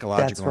the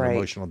psychological and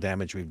emotional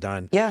damage we've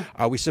done. Yeah.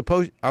 Are we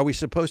supposed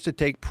to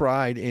take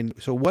pride in?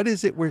 So what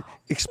is it?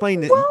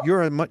 Explain it.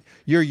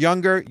 You're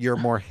younger. You're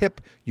more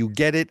hip. You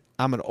get it.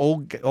 I'm an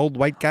old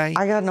white guy.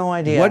 I got no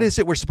idea. What is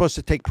it we're supposed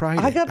to take pride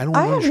in? I don't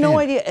I have understand. no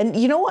idea. And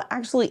you know what?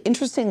 Actually,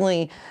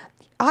 interestingly,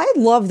 I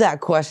love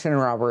that question,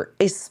 Robert,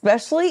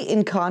 especially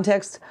in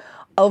context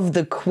of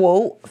the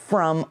quote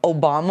from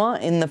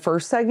Obama in the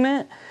first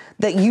segment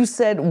that you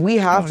said we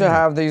have to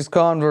have these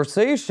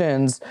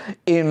conversations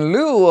in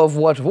lieu of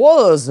what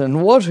was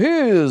and what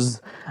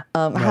is.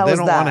 No, they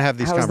don't want to have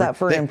these conversations. How is that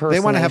for impersonation? They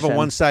want to have a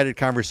one-sided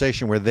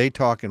conversation where they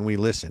talk and we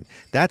listen.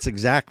 That's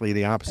exactly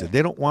the opposite.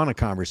 They don't want a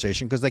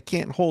conversation because they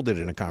can't hold it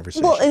in a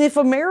conversation. Well, and if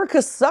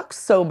America sucks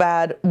so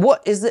bad,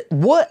 what is it?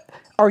 What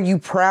are you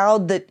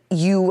proud that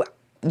your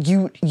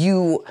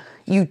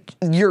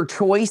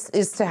choice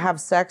is to have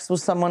sex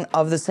with someone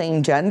of the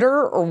same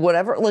gender or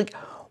whatever? Like,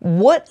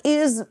 what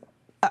is,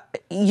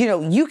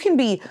 you can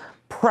be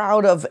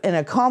proud of an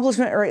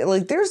accomplishment, right?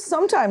 Like, there's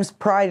sometimes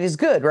pride is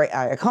good, right?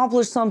 I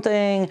accomplished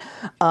something,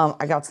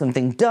 I got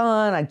something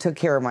done, I took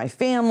care of my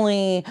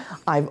family,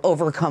 I've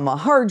overcome a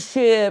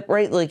hardship,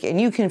 right? Like, and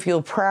you can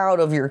feel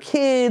proud of your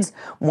kids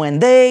when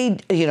they,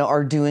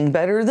 are doing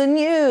better than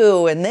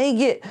you and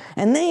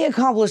they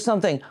accomplish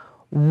something.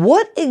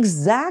 What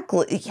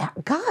exactly? Yeah,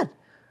 God,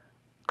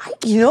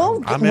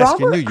 I'm asking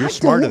Robert, you. You're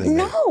smarter than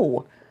me.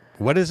 No.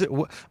 What is it?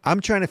 I'm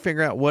trying to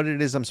figure out what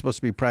it is I'm supposed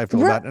to be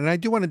prideful about, and I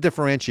do want to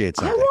differentiate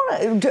something.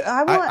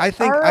 I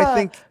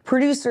think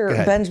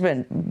producer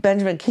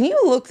Benjamin, can you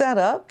look that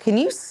up? Can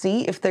you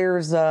see if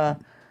there's an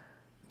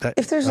that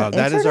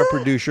is our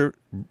producer,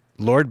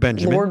 Lord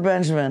Benjamin. Lord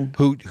Benjamin,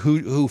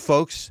 who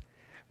folks.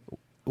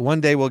 One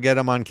day we'll get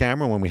him on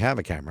camera when we have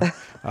a camera.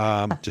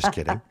 Just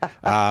kidding.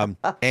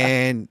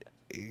 And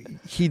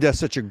he does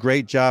such a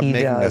great job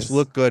making us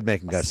look good,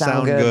 making us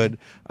sound good.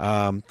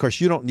 Of course,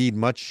 you don't need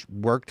much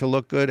work to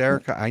look good,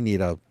 Ericka. I need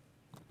a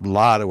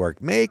lot of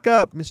work.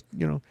 Makeup,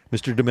 Mr.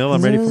 DeMille,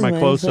 I'm ready for my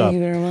close-up. Thank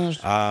you very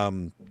much.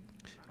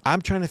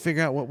 I'm trying to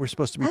figure out what we're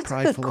supposed to be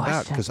prideful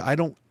about because I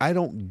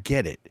don't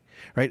get it,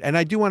 right? And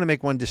I do want to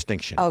make one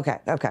distinction. Okay.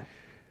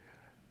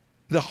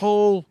 The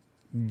whole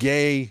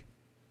gay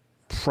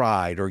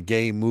pride or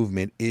gay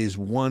movement is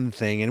one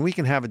thing, and we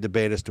can have a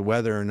debate as to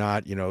whether or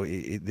not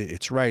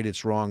it's right,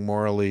 it's wrong,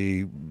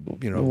 morally,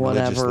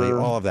 religiously,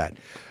 all of that.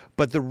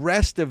 But the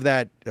rest of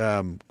that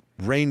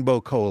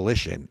rainbow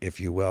coalition, if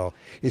you will,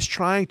 is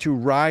trying to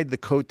ride the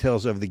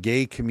coattails of the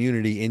gay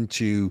community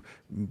into,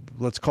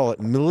 let's call it,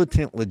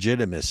 militant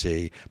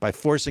legitimacy by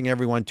forcing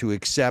everyone to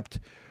accept.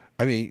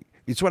 I mean,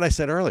 it's what I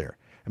said earlier.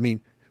 I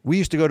mean, we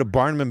used to go to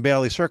Barnum and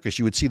Bailey Circus.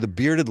 You would see the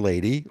bearded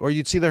lady or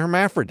you'd see the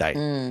hermaphrodite.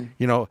 I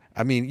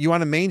mean, you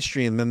want to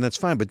mainstream them, that's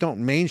fine, but don't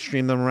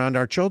mainstream them around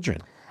our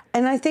children.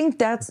 And I think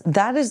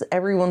that is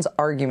everyone's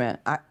argument.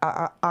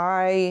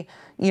 I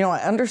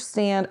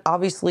understand,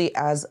 obviously,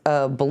 as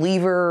a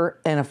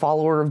believer and a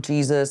follower of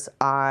Jesus,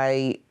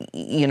 we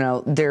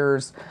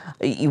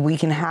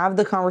can have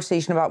the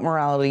conversation about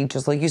morality,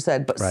 just like you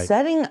said, but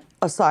setting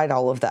aside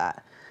all of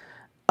that,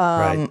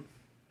 Right.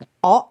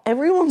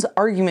 everyone's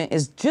argument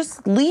is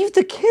just leave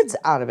the kids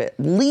out of it.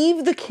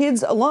 Leave the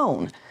kids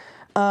alone.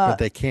 But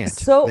they can't.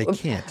 So They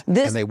can't, and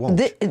they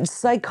won't.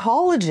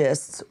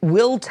 Psychologists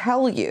will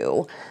tell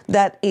you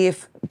that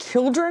if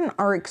children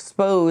are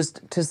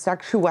exposed to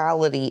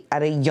sexuality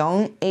at a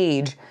young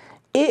age,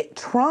 it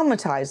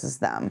traumatizes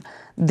them.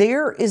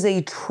 There is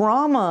a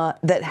trauma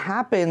that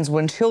happens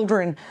when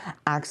children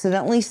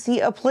accidentally see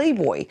a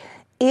Playboy.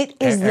 It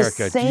is Ericka,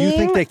 the same. do you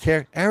think they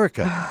care?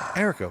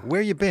 Ericka,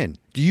 where you been?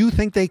 Do you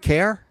think they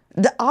care?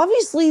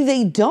 Obviously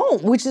they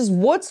don't, which is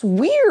what's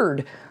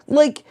weird.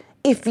 Like,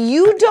 if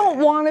you don't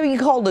want to be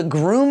called a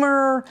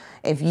groomer,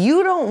 if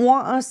you don't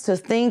want us to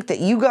think that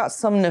you got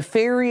some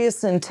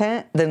nefarious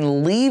intent,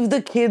 then leave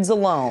the kids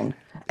alone.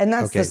 And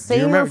that's the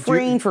same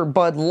refrain for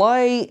Bud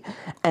Light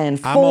and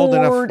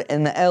Ford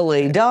and the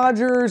LA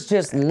Dodgers.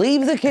 Just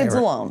leave the kids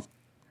alone.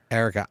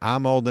 Ericka,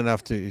 I'm old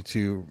enough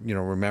to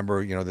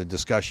remember the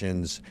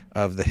discussions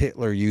of the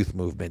Hitler Youth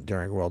Movement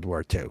during World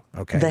War II.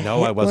 Okay,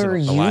 I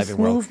wasn't alive in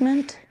World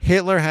Movement.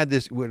 Hitler had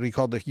this what we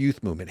called the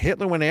Youth Movement.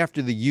 Hitler went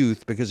after the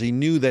youth because he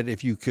knew that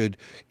if you could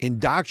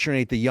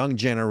indoctrinate the young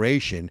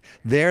generation,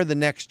 they're the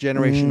next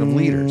generation of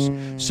leaders.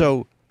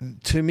 So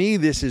to me,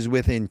 this is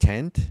with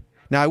intent.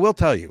 Now I will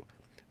tell you,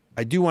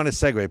 I do want to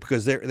segue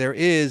because there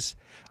is,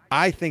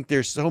 I think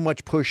there's so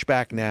much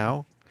pushback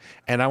now,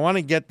 and I want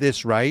to get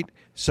this right.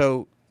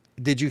 So.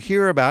 Did you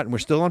hear about, and we're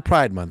still on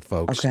Pride Month,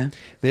 folks. Okay.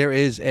 There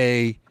is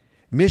a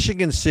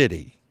Michigan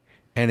City,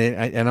 and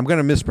I'm going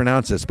to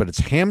mispronounce this, but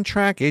it's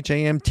Hamtramck,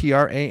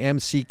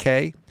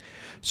 Hamtramck.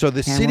 So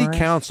the city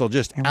council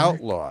just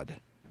outlawed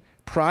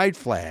pride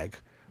flag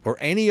or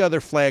any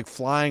other flag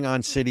flying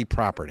on city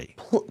property.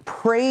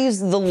 Praise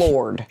the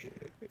Lord.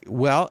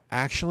 Well,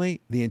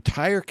 actually, the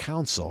entire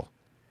council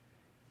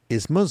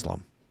is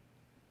Muslim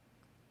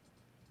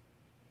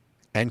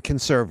and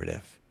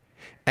conservative.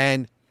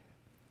 And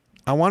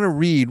I want to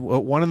read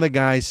what one of the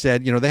guys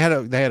said. They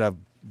had a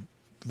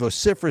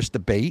vociferous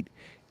debate,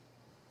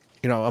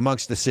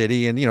 amongst the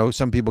city, and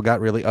some people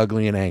got really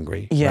ugly and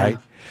angry. Yeah. Right.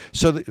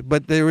 So,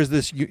 but there was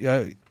this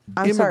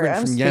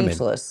immigrant from Yemen.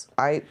 Speechless.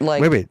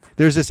 Wait.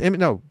 There's this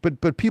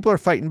but people are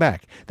fighting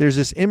back. There's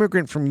this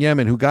immigrant from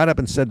Yemen who got up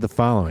and said the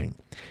following.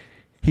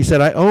 He said,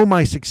 "I owe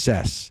my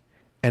success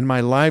and my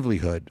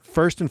livelihood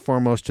first and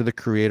foremost to the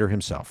Creator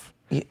Himself,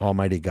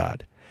 Almighty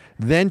God,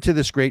 then to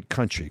this great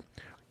country.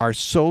 Our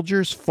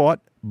soldiers fought,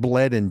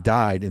 bled, and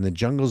died in the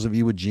jungles of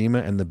Iwo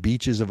Jima and the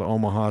beaches of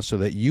Omaha so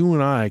that you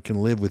and I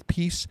can live with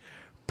peace,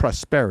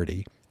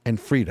 prosperity, and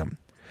freedom.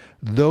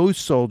 Those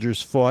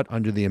soldiers fought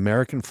under the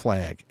American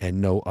flag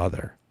and no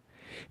other.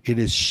 It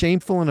is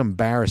shameful and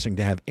embarrassing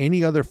to have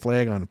any other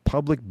flag on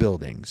public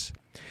buildings.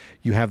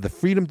 You have the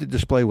freedom to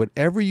display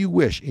whatever you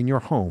wish in your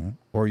home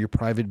or your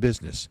private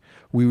business.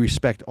 We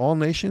respect all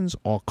nations,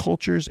 all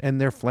cultures, and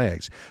their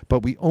flags,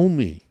 but we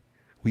only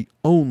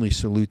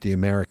salute the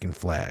American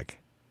flag.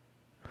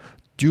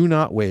 Do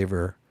not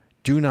waver.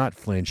 Do not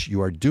flinch. You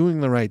are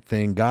doing the right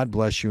thing. God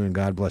bless you, and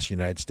God bless the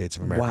United States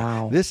of America."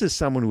 Wow. This is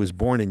someone who was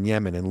born in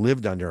Yemen and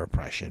lived under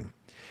oppression,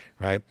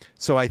 right?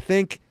 So I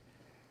think,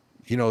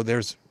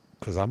 because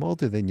I'm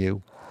older than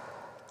you,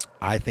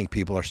 I think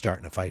people are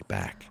starting to fight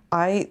back.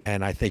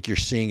 And I think you're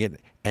seeing it.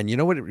 And you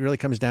know what it really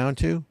comes down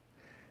to?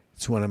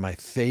 It's one of my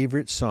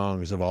favorite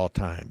songs of all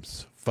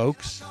times.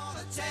 Folks,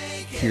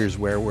 here's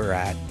where we're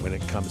at when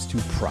it comes to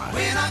pride.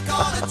 We're not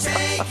gonna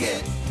take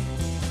it.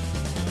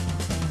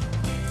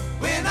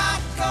 We're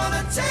not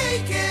gonna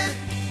take it.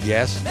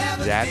 Yes,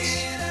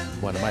 that's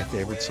one of my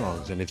favorite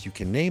songs. And if you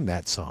can name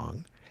that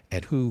song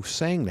and who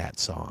sang that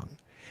song,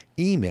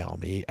 email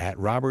me at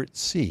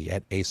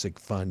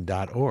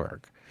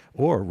robertc@asicfund.org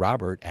or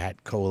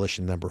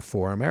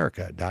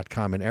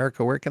robert@coalition4america.com. And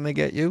Ericka, where can they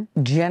get you?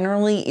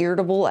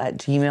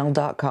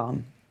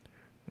 generallyirritable@gmail.com.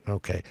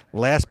 Okay.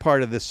 Last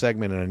part of this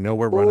segment, and I know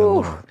we're running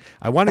long.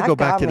 I want to go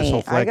back to this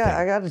whole flag thing.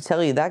 I got to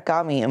tell you, that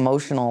got me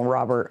emotional,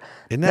 Robert.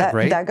 Isn't that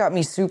great? That got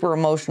me super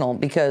emotional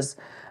because,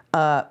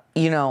 if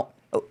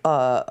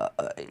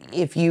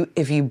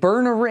you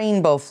burn a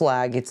rainbow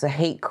flag, it's a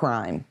hate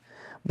crime.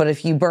 But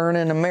if you burn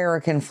an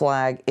American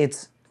flag,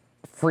 it's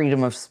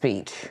freedom of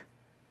speech.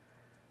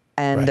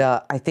 And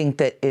I think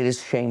that it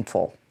is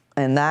shameful.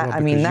 And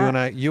that,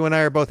 you and I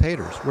are both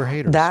haters. We're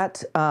haters.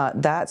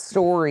 That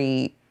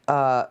story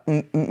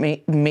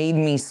made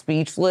me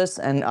speechless,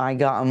 and I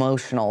got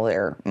emotional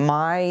there.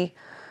 And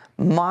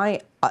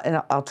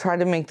I'll try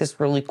to make this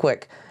really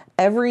quick.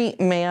 Every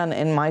man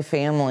in my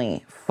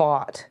family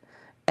fought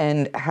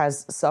and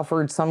has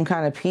suffered some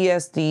kind of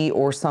PSD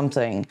or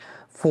something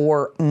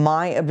for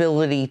my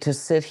ability to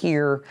sit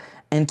here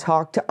and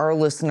talk to our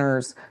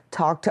listeners,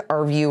 talk to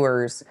our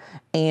viewers.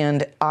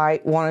 And I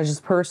want to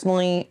just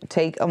personally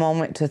take a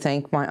moment to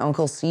thank my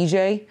Uncle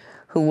CJ,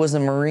 who was a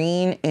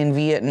Marine in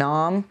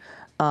Vietnam,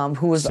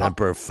 who was on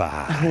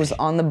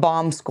the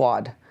bomb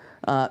squad,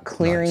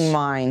 clearing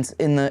mines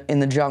in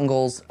the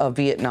jungles of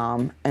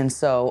Vietnam. And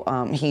so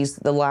he's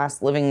the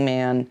last living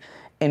man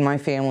in my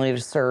family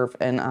to serve.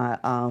 And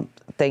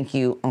thank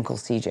you, Uncle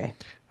CJ.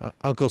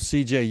 Uncle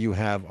CJ, you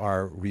have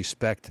our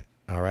respect,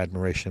 our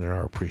admiration, and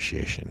our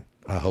appreciation.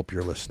 I hope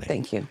you're listening.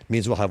 Thank you. It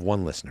means we'll have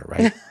one listener,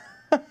 right?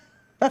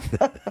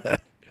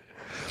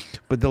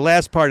 But the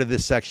last part of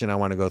this section I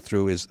want to go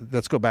through is,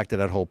 let's go back to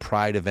that whole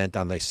Pride event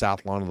on the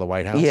South Lawn of the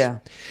White House. Yeah.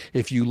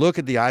 If you look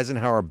at the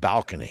Eisenhower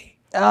balcony,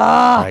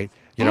 right,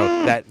 you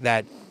know,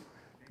 that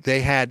they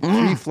had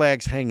three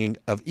flags hanging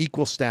of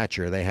equal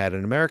stature. They had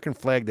an American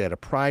flag, they had a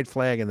Pride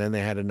flag, and then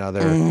they had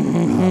another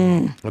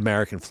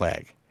American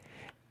flag.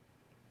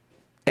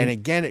 And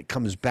again, it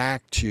comes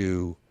back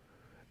to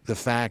the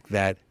fact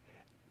that,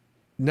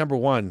 number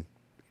one,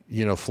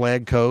 you know,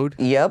 flag code.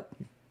 Yep.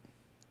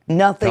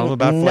 Nothing. Tell them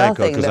about flag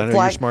code, because I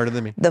know you're smarter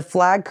than me. The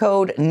flag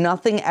code,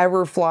 nothing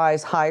ever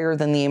flies higher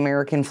than the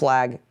American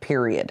flag,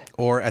 period.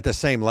 Or at the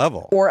same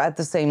level.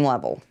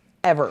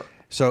 Ever.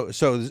 So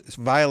it's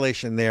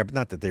violation there, but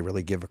not that they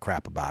really give a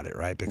crap about it,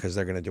 right? Because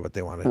they're going to do what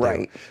they want to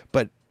do.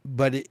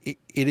 But it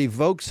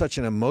evokes such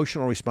an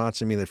emotional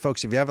response in me that,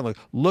 folks, if you haven't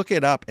look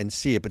it up and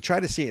see it, but try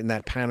to see it in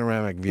that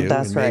panoramic view.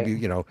 That's and right. Maybe,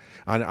 you know,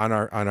 on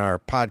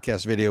our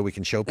podcast video, we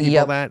can show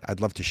people that.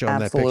 I'd love to show them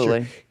that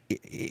picture.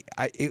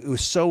 It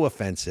was so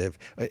offensive.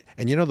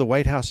 And you know the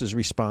White House's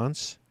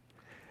response?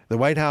 The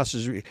White House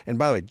is, and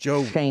by the way,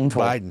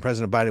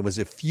 President Biden was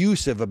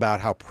effusive about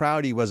how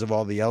proud he was of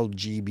all the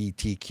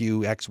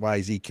LGBTQ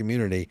XYZ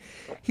community.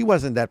 He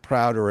wasn't that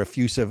proud or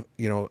effusive,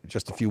 you know,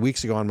 just a few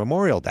weeks ago on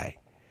Memorial Day.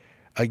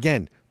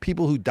 Again,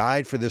 people who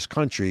died for this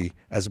country,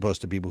 as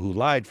opposed to people who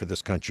lied for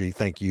this country.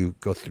 Thank you.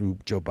 Go through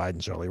Joe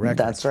Biden's early records.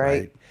 That's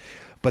right.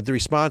 But the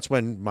response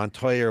when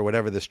Montoya or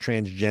whatever this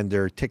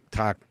transgender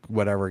TikTok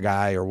whatever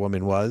guy or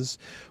woman was,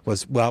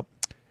 well,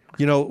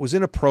 you know, it was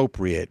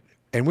inappropriate.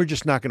 And we're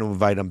just not going to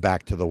invite him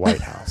back to the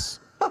White House.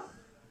 What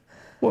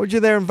were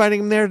you there inviting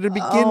him there to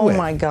begin with? Oh,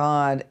 my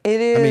God.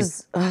 It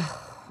is. I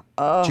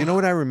mean, do you know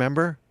what I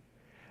remember?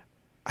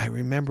 I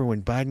remember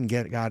when Biden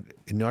got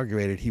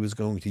inaugurated, he was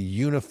going to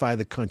unify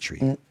the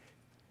country.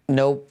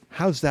 Nope.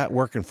 How's that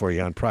working for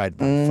you on Pride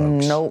Month,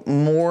 folks? Nope.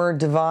 More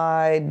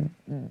divide.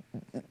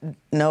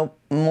 Nope.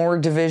 More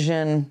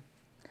division.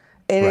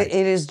 It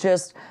is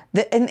just.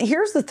 And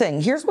here's the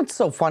thing. Here's what's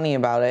so funny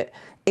about it.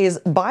 Is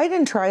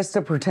Biden tries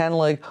to pretend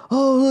like,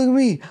 oh, look at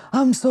me,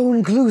 I'm so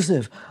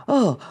inclusive.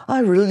 Oh, I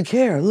really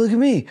care. Look at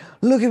me.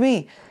 Look at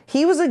me.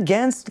 He was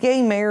against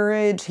gay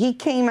marriage. He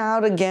came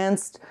out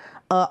against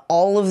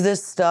all of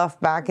this stuff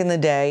back in the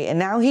day. And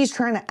now he's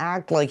trying to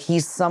act like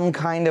he's some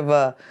kind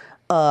of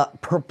a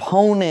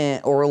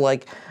proponent or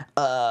like,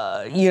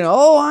 you know,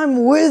 oh,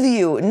 I'm with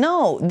you.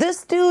 No,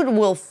 this dude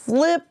will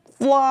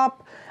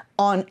flip-flop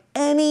on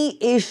any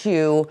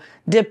issue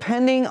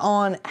depending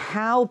on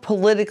how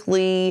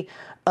politically...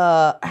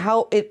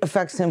 how it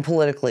affects him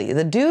politically.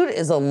 The dude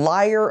is a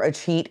liar, a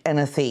cheat, and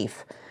a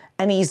thief.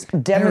 And he's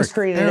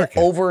demonstrated it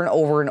over and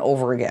over and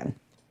over again.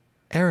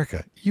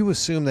 Ericka, you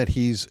assume that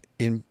he's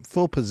in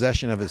full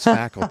possession of his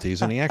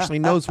faculties and he actually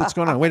knows what's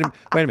going on. Wait a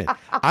minute.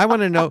 I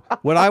want to know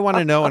what I want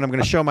to know, and I'm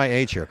going to show my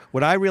age here.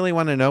 What I really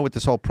want to know with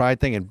this whole Pride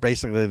thing and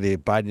basically the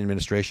Biden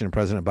administration and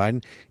President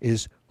Biden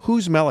is,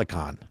 who's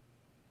Melicon?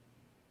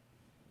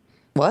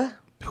 What?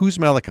 Who's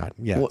Melicon?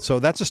 Yeah. So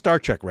that's a Star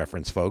Trek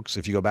reference, folks.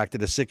 If you go back to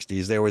the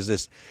 60s, there was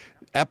this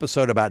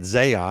episode about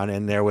Zeon,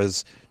 and there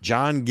was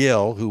John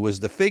Gill, who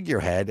was the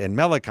figurehead, and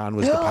Melicon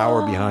was the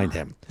power behind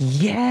him.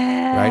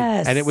 Yes.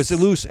 Right? And it was a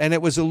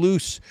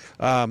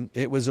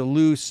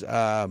loose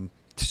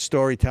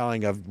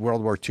storytelling of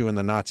World War II and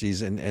the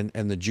Nazis and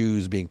the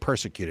Jews being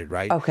persecuted,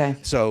 right? Okay.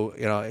 So,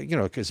 you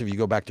know, because if you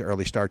go back to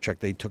early Star Trek,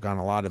 they took on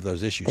a lot of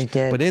those issues. They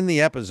did. But in the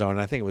episode,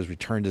 I think it was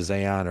Return to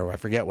Zeon, or I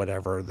forget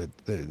whatever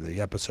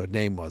the episode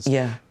name was.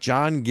 Yeah.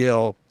 John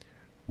Gill,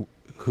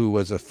 who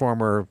was a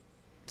former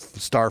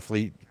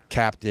Starfleet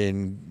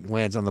captain,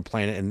 lands on the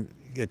planet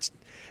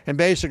and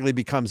basically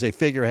becomes a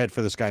figurehead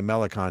for this guy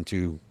Melicon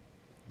to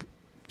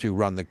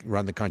run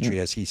the country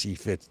as he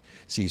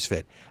sees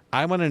fit.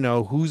 I want to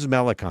know who's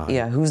Melicon.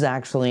 Yeah, who's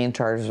actually in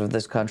charge of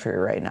this country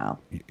right now?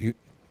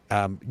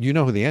 You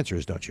know who the answer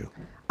is, don't you?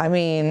 I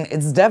mean,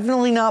 it's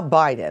definitely not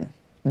Biden.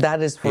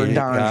 That is for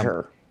darn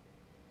sure.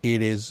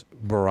 It is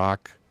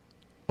Barack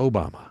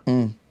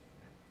Obama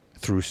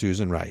through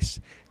Susan Rice.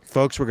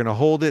 Folks, we're going to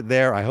hold it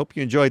there. I hope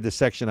you enjoyed this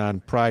section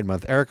on Pride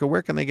Month. Ericka,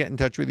 where can they get in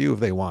touch with you if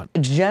they want?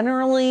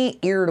 Generally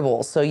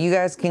Irritable. So you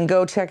guys can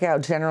go check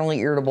out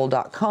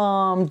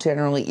generallyirritable.com.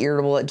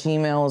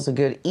 Generallyirritable@gmail is a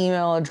good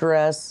email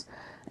address.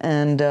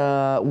 And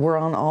we're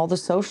on all the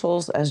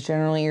socials as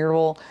Generally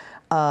Irritable.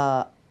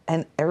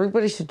 And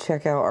everybody should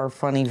check out our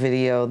funny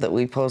video that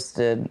we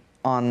posted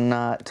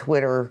on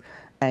Twitter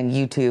and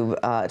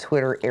YouTube.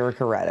 Twitter,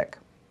 Ericka Reddick.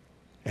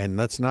 And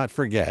let's not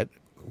forget,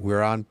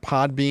 we're on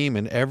Podbeam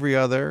and every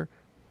other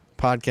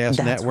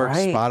podcast network,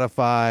 right.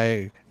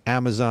 Spotify,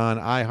 Amazon,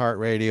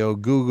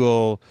 iHeartRadio,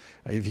 Google.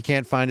 If you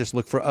can't find us,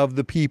 look for Of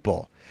the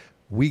People.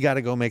 We got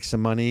to go make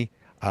some money.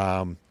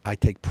 I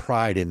take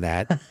pride in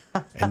that.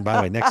 And by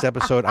the way, next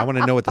episode, I want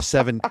to know what the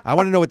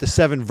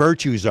seven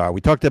virtues are.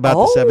 We talked about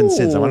the seven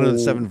sins. I want to know the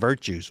seven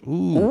virtues.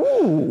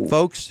 Ooh.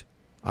 Folks,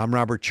 I'm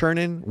Robert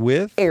Chernin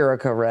with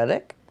Ericka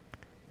Reddick.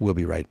 We'll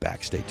be right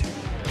back. Stay tuned.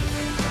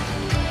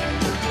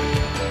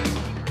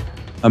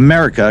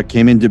 America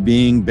came into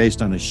being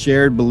based on a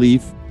shared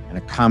belief and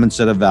a common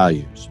set of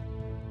values.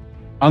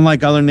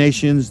 Unlike other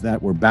nations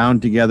that were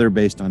bound together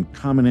based on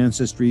common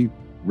ancestry,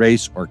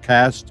 race, or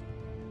caste,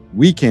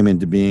 we came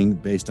into being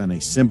based on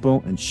a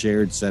simple and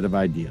shared set of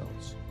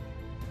ideals.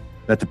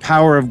 That the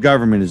power of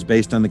government is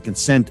based on the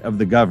consent of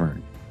the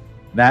governed.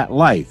 That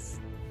life,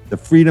 the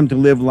freedom to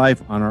live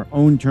life on our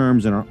own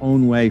terms in our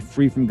own way,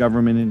 free from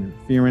government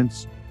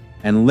interference,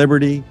 and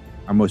liberty,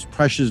 our most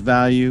precious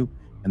value,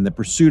 and the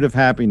pursuit of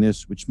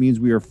happiness, which means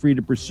we are free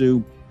to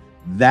pursue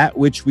that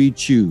which we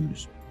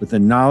choose, with the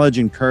knowledge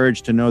and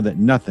courage to know that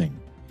nothing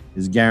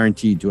is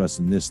guaranteed to us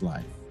in this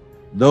life.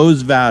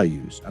 Those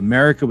values,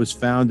 America was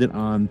founded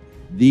on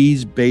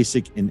these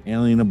basic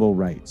inalienable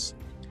rights.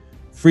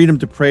 Freedom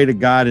to pray to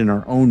God in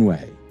our own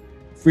way.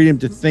 Freedom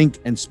to think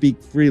and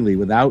speak freely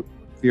without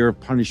fear of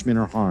punishment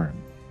or harm.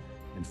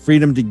 And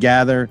freedom to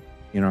gather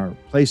in our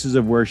places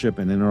of worship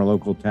and in our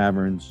local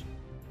taverns.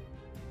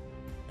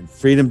 And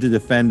freedom to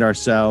defend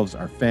ourselves,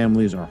 our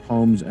families, our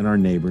homes, and our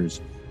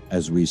neighbors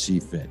as we see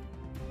fit.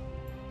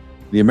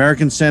 The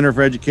American Center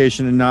for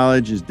Education and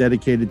Knowledge is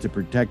dedicated to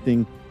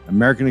protecting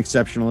American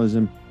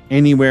exceptionalism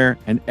anywhere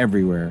and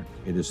everywhere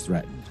it is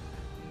threatened.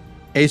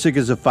 ASIC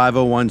is a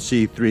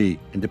 501c3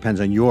 and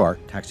depends on your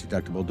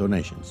tax-deductible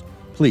donations.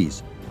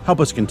 Please help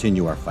us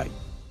continue our fight.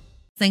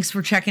 Thanks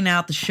for checking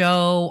out the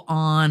show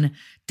on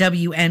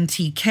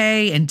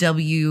WNTK and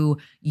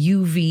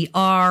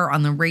WUVR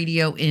on the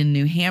radio in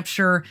New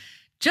Hampshire.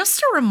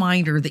 Just a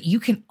reminder that you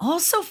can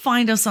also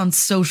find us on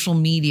social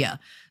media.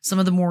 Some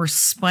of the more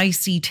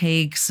spicy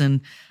takes,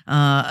 and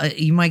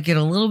you might get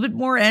a little bit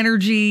more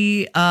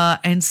energy,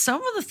 and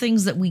some of the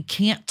things that we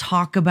can't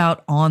talk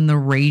about on the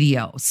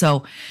radio.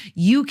 So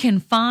you can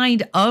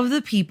find Of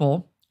the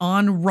People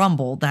on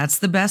Rumble. That's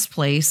the best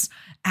place.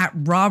 At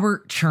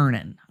Robert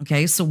Chernin.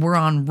 Okay, so we're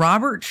on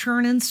Robert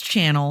Chernин's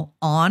channel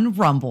on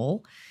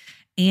Rumble.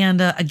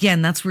 And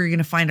again, that's where you're going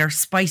to find our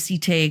spicy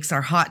takes,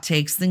 our hot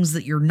takes, things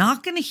that you're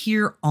not going to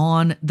hear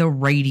on the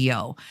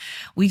radio.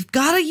 We've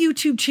got a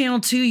YouTube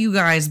channel too, you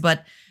guys,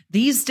 but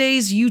these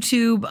days,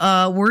 YouTube,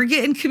 we're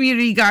getting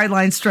community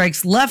guideline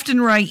strikes left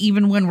and right,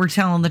 even when we're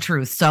telling the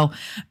truth. So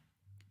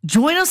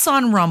join us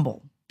on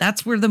Rumble.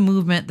 That's where the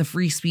movement, the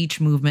free speech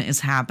movement,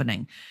 is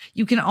happening.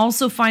 You can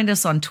also find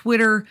us on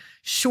Twitter,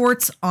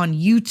 Shorts on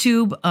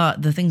YouTube,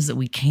 the things that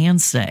we can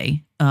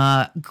say.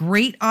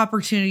 Great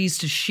opportunities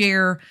to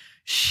share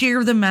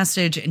the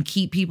message and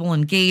keep people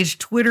engaged.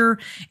 Twitter,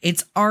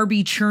 it's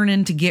RB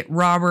Chernin to get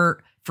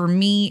Robert. For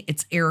me,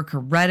 it's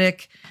Ericka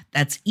Reddick.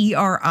 That's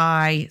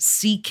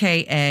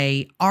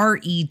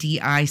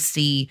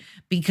ERICKAREDIC,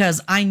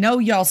 because I know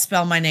y'all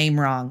spell my name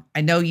wrong. I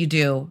know you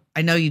do.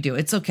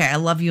 It's okay. I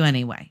love you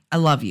anyway. I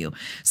love you.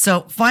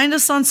 So find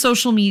us on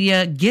social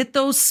media. Get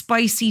those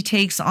spicy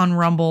takes on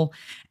Rumble.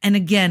 And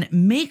again,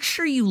 make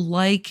sure you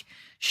like,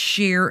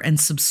 share, and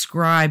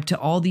subscribe to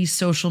all these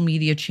social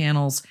media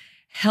channels.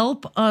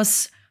 Help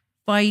us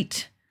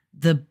fight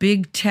the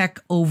big tech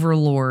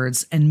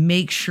overlords and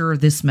make sure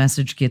this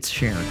message gets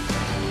shared.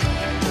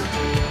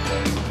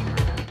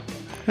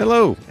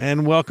 Hello,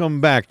 and welcome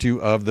back to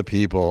Of the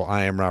People.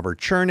 I am Robert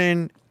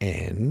Chernin,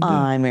 and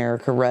I'm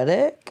Ericka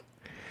Reddick.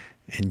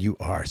 And you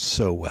are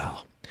so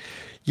well.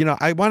 You know,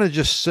 I want to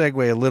just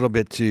segue a little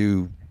bit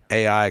to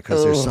AI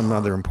because there's some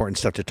other important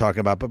stuff to talk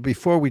about. But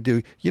before we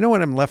do, you know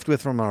what I'm left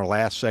with from our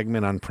last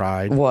segment on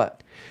Pride?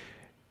 What?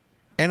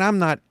 And I'm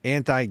not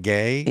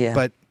anti-gay,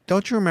 but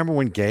don't you remember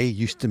when gay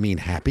used to mean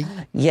happy?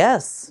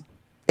 Yes.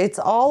 It's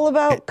all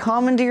about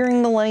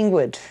commandeering the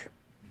language.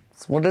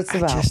 That's what it's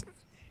about.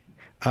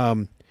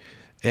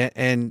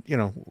 And you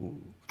know,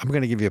 I'm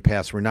going to give you a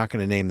pass. We're not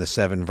going to name the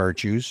 7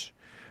 virtues,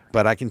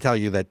 but I can tell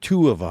you that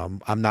 2 of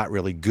them I'm not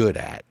really good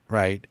at,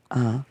 right?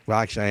 Well,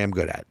 actually, I am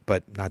good at,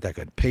 but not that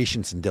good.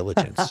 Patience and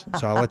diligence.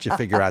 So I'll let you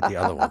figure out the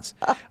other ones.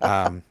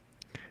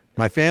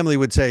 My family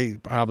would say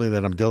probably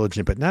that I'm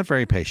diligent, but not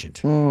very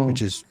patient,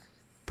 which is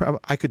probably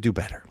I could do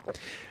better.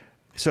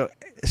 So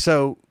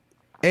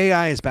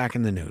AI is back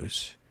in the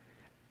news,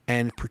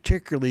 and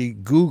particularly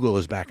Google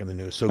is back in the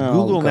news. So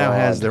Google now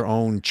has their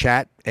own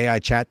AI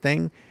chat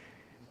thing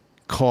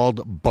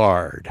called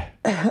Bard,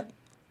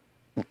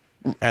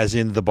 as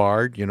in the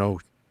Bard. You know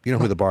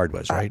who the Bard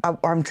was, right?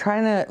 I'm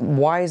trying to.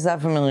 Why is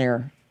that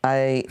familiar?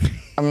 Wait.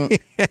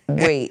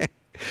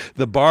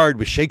 The Bard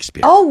was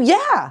Shakespeare. Oh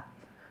yeah.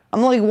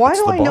 I'm like, why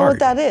do I know what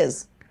that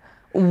is?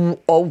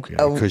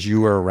 Because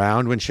you were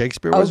around when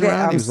Shakespeare was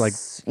around. He was like,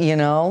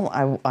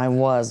 I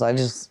was. I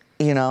just,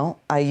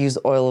 I use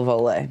oil of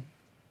Olay.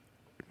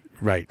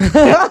 Right.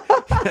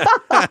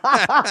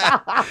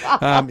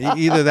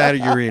 Either that or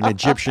you're an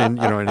Egyptian,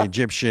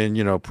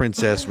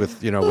 princess with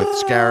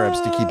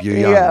scarabs to keep you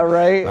young. Yeah,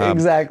 right.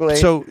 Exactly.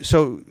 So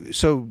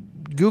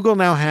Google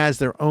now has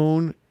their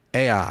own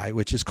AI,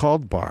 which is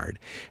called Bard,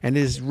 and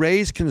has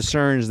raised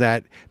concerns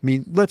that,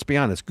 let's be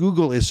honest,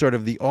 Google is sort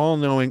of the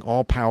all-knowing,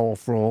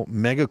 all-powerful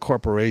mega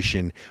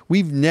corporation.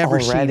 We've never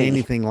seen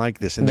anything like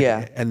this. And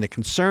the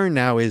concern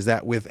now is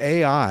that with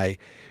AI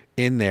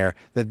in there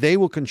that they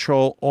will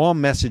control all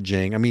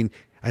messaging. I mean,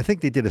 I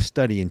think they did a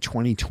study in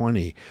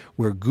 2020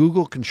 where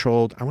Google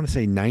controlled, I want to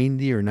say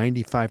 90 or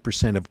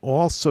 95% of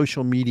all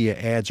social media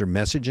ads or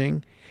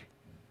messaging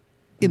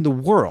in the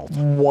world.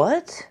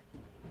 What?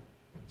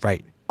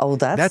 Right. Oh,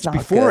 that's not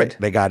before good.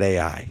 they got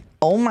AI.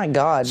 Oh my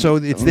God. So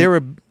it's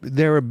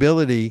their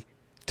ability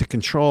to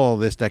control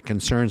this that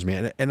concerns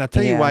me. And I'll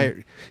tell you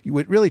why.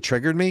 What really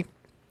triggered me,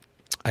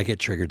 I get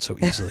triggered so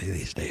easily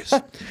these days.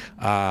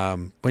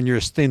 When you're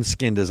as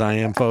thin-skinned as I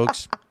am,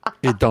 folks,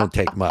 it don't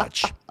take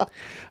much.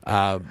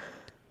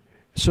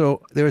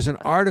 So there's an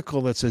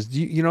article that says,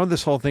 you know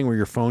this whole thing where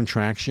your phone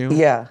tracks you?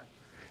 Yeah.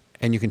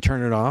 And you can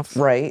turn it off?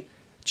 Right.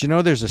 Do you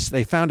know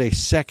they found a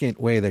second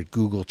way that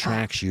Google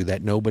tracks you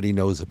that nobody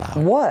knows about?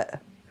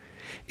 What?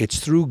 It's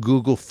through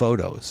Google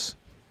Photos.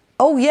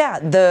 Oh yeah,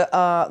 the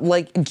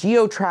like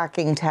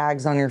geo-tracking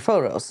tags on your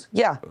photos.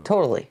 Yeah,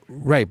 totally.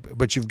 Right,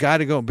 but you've got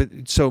to go. But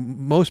so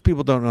most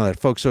people don't know that,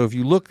 folks. So if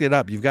you look it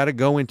up, you've got to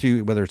go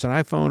into whether it's an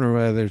iPhone or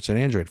whether it's an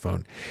Android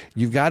phone.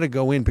 You've got to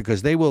go in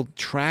because they will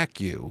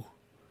track you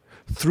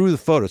through the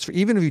photos.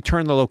 Even if you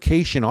turn the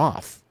location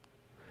off,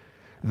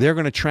 they're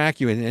going to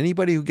track you. And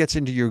anybody who gets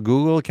into your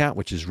Google account,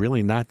 which is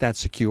really not that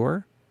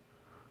secure,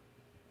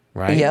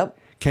 right? Yep.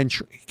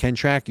 Can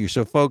track you.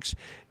 So folks,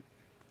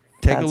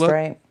 take a look.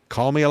 Right.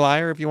 Call me a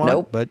liar if you want,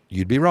 Nope. but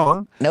you'd be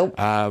wrong. Nope.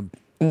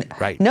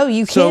 Right. No,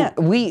 you can't.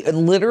 We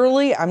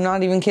literally, I'm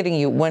not even kidding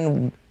you.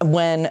 When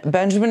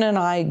Benjamin and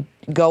I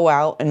go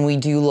out and we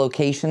do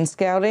location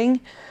scouting,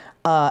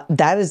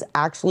 that is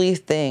actually a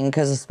thing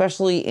because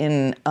especially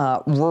in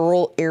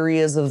rural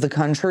areas of the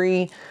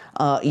country,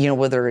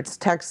 whether it's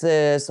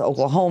Texas,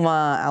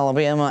 Oklahoma,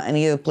 Alabama,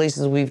 any of the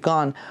places we've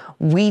gone,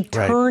 we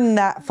turn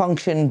that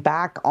function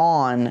back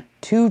on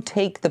to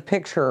take the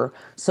picture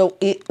so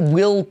it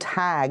will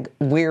tag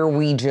where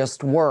we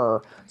just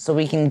were so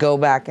we can go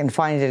back and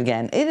find it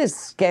again. It is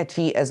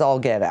sketchy as all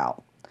get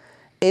out.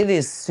 It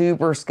is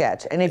super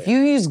sketch. And if you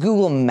use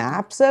Google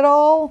Maps at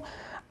all,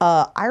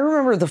 I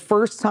remember the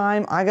first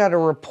time I got a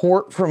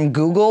report from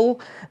Google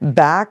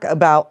back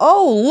about,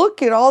 oh,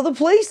 look at all the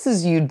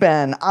places you'd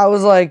been. I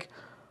was like,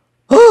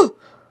 oh,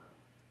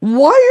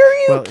 why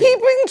are you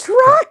keeping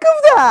track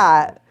of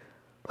that?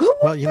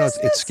 Well,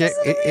 it's scary.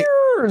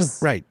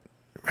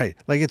 Right.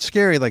 Like it's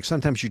scary. Like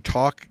sometimes you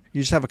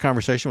just have a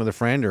conversation with a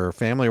friend or a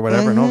family or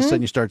whatever, and all of a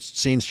sudden you start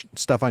seeing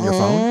stuff on your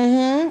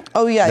phone.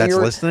 Oh yeah, that's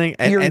listening.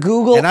 And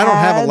Google and I don't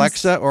have ads.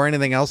 Alexa or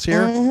anything else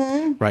here.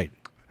 Right.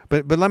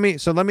 But let me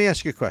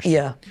ask you a question.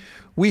 Yeah.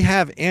 We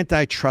have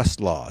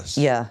antitrust laws.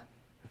 Yeah.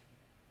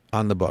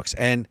 On the books,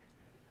 and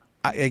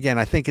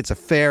I think it's a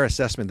fair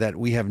assessment that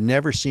we have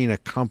never seen a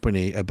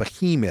company, a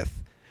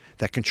behemoth,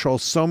 that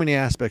controls so many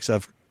aspects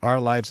of our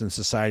lives and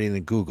society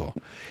than Google.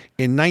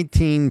 In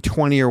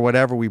 1920 or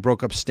whatever, we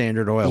broke up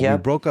Standard Oil. Yep.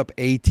 We broke up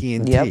AT&T.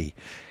 Yep.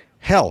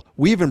 Hell,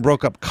 we even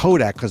broke up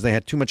Kodak because they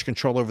had too much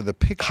control over the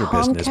picture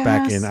business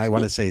back in, I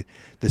want to say,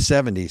 the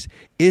 70s.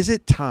 Is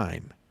it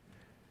time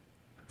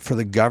for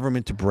the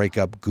government to break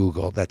up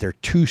Google, that they're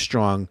too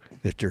strong,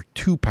 that they're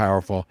too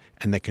powerful,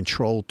 and they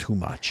control too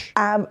much?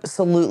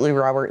 Absolutely,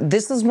 Robert.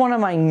 This is one of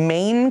my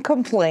main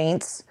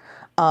complaints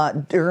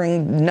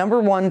during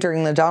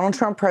the Donald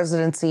Trump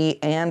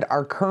presidency and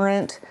our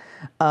current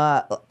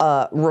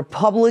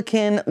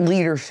Republican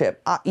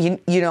leadership.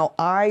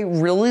 I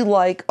really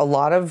like a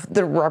lot of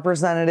the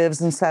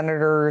representatives and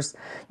senators,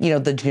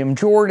 the Jim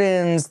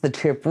Jordans, the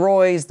Chip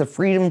Roys, the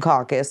Freedom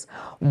Caucus.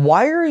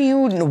 Why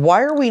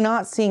are we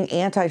not seeing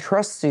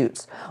antitrust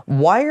suits?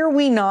 Why are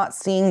we not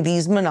seeing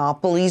these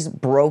monopolies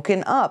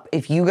broken up?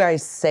 If you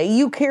guys say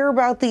you care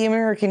about the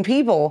American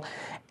people,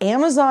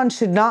 Amazon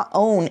should not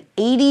own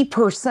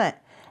 80%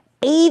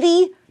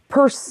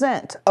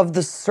 of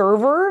the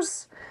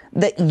servers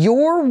that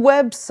your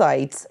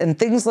websites and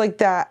things like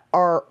that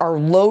are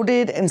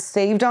loaded and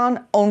saved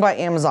on, owned by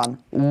Amazon.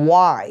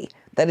 Why?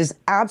 That is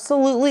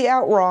absolutely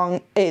wrong.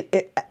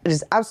 It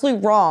is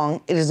absolutely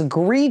wrong. It is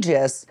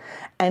egregious,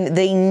 and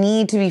they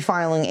need to be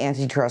filing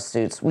antitrust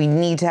suits. We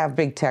need to have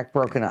big tech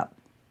broken up.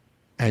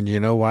 And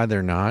you know why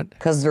they're not?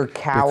 Because they're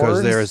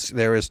cowards. Because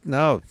there is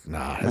no, it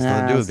has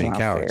nothing to do with being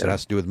cowards. Fair. It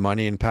has to do with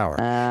money and power. It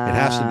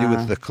has to do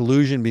with the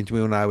collusion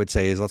between what I would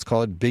say is, let's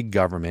call it big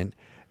government,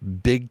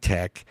 big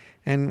tech,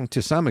 and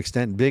to some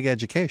extent big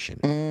education,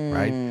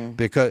 right?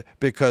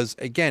 Because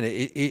again,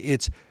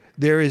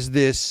 there is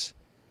this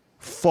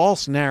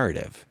false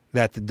narrative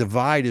that the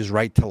divide is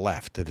right to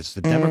left, that it's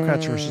the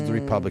Democrats versus the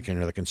Republican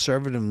or the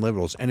conservative and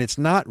liberals, and it's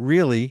not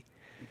really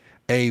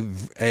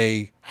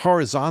a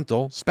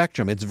horizontal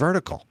spectrum. It's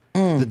vertical.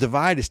 The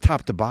divide is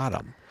top to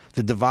bottom.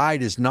 The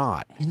divide is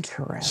not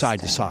side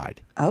to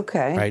side.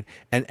 Okay. Right.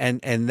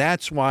 And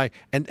that's why.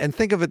 And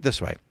think of it this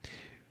way.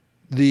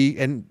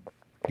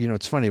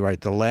 it's funny,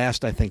 right? The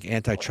last, I think,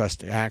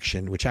 antitrust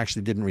action, which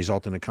actually didn't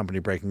result in a company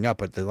breaking up,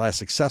 but the last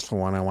successful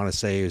one, I want to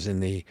say, is in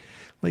the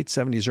late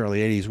 70s, early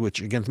 80s,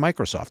 which against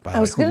Microsoft, by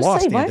the way, who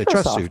lost the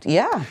antitrust suit.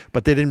 Yeah.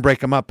 But they didn't break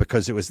them up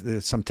because it was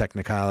some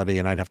technicality,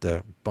 and I'd have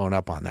to bone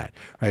up on that,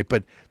 right?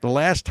 But the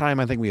last time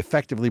I think we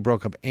effectively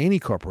broke up any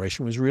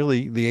corporation was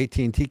really the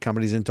AT&T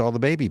companies into all the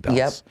baby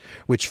belts,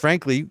 which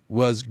frankly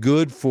was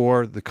good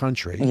for the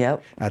country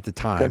at the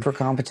time. Good for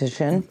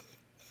competition.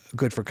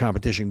 Good for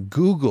competition.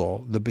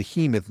 Google, the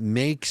behemoth,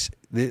 makes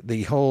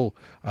the whole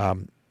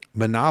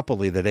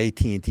monopoly that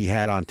AT&T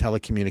had on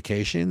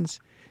telecommunications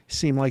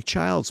seem like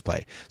child's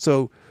play.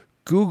 So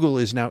Google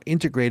is now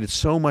integrated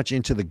so much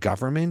into the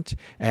government,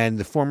 and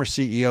the former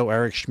CEO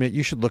Eric Schmidt,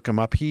 you should look him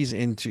up. He's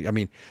into, I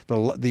mean,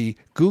 the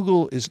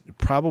Google is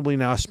probably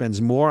now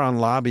spends more on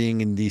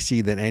lobbying in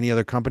DC than any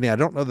other company. I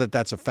don't know that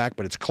that's a fact,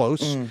 but it's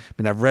close. I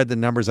mean, I've read the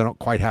numbers. I don't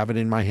quite have it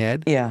in my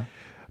head. Yeah.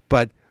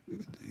 But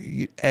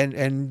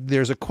and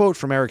there's a quote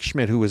from Eric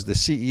Schmidt, who was the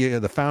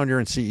CEO, the founder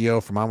and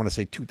CEO from, I want to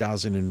say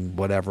 2000 and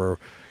whatever,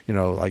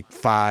 like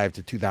 5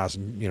 to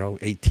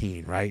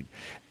 2018, right?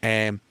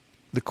 And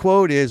the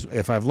quote is,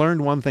 if I've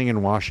learned one thing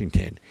in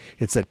Washington,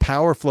 it's that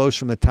power flows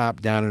from the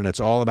top down, and it's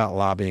all about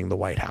lobbying the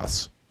White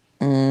House.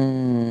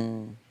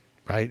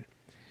 Right?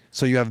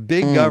 So you have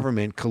big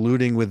government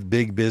colluding with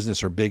big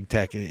business or big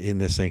tech in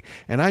this thing.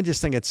 And I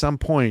just think at some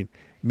point,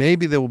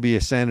 maybe there will be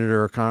a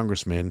senator or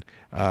congressman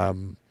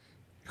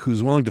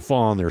who's willing to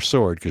fall on their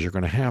sword, because you're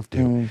going to have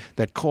to,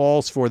 that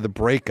calls for the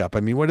breakup. I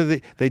mean, what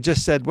are they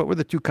just said, what were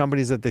the two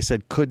companies that they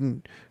said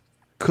couldn't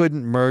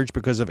merge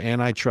because of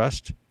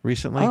antitrust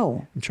recently?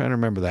 Oh. I'm trying to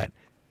remember that.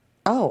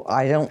 Oh,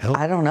 I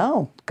don't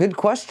know. Good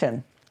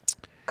question.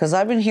 Because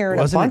I've been hearing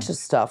a bunch of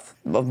stuff,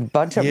 a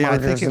bunch of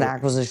mergers and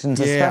acquisitions,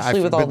 especially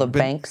with all the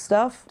bank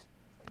stuff.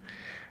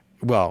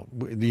 Well,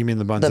 you mean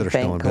the ones that are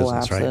still in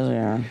business, right?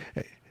 Yeah.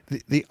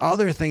 The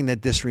other thing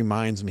that this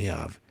reminds me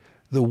of,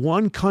 the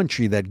one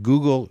country that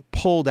Google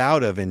pulled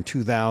out of in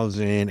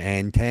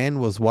 2010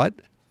 was what?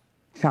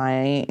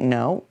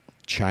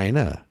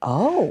 China.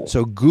 Oh.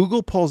 So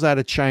Google pulls out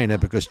of China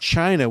because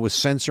China was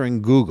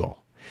censoring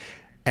Google.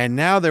 And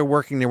now they're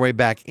working their way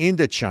back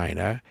into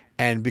China.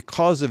 And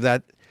because of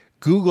that,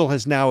 Google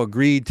has now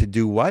agreed to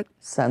do what?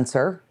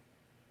 Censor.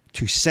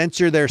 To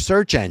censor their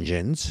search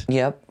engines.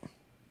 Yep.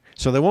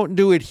 So they won't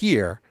do it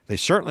here. They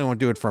certainly won't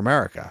do it for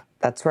America.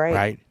 That's right.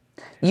 Right?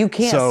 You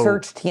can't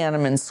search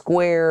Tiananmen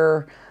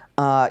Square.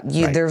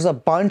 There's a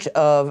bunch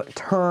of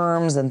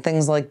terms and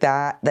things like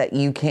that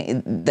you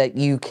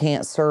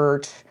can't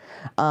search.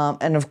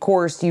 And of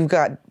course, you've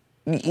got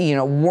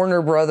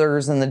Warner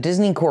Brothers and the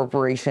Disney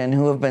Corporation,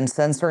 who have been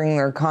censoring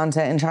their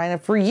content in China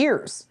for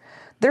years.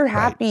 They're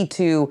happy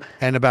to.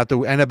 And about the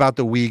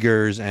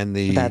Uyghurs and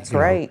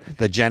the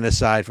the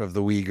genocide of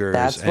the Uyghurs.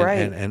 That's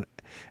right.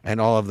 And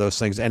all of those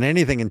things, and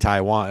anything in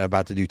Taiwan,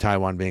 about to do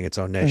Taiwan being its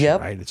own nation,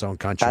 right? Its own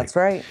country. That's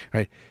right.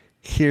 Right.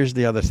 Here's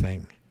the other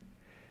thing.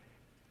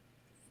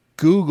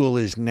 Google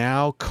is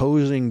now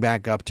cozying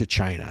back up to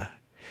China.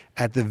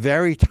 At the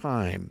very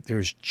time,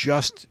 there's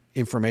just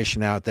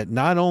information out that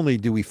not only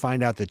do we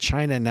find out that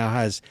China now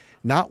has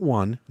not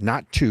one,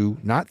 not two,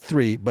 not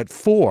three, but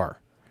 4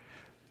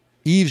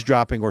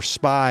 eavesdropping or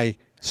spy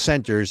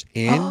centers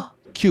in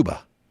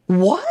Cuba.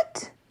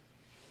 What?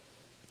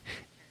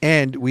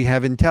 And we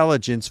have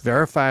intelligence,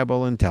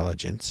 verifiable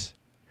intelligence,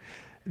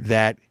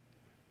 that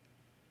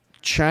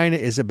China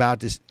is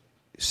about to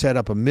set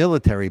up a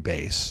military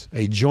base,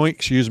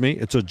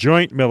 it's a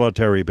joint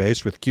military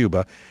base with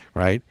Cuba,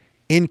 right?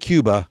 In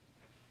Cuba,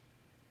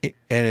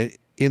 and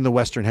in the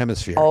Western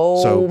Hemisphere.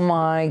 Oh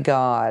my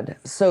God.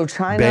 So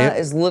China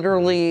is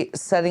literally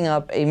setting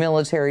up a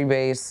military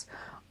base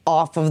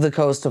off of the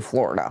coast of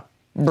Florida.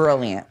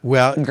 Brilliant.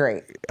 Well,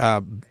 great.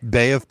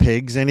 Bay of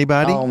Pigs,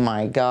 anybody? Oh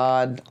my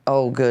God.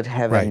 Oh, good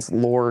heavens.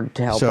 Right. Lord,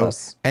 to help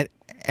us. And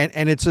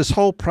it's this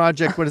whole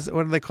project. What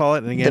do they call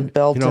it? And again, the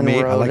Belt and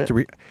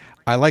Road.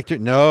 I like to.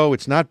 No,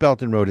 it's not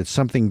Belt and Road. It's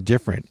something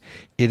different.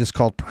 It is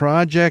called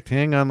Project.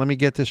 Hang on, let me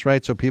get this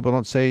right so people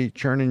don't say,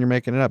 Chernin, you're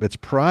making it up. It's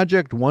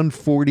Project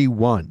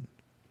 141.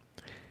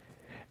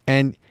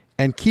 And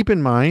keep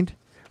in mind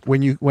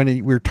when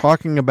we're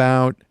talking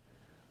about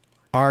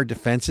our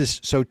defenses.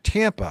 So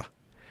Tampa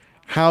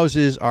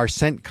houses our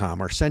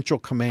CENTCOM, our Central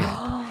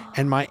Command,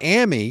 and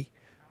Miami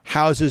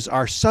houses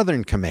our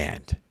Southern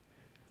Command,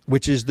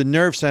 which is the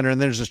nerve center,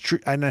 and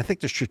and I think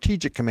the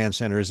Strategic Command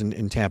Center is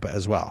in Tampa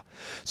as well.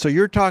 So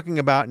you're talking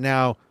about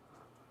now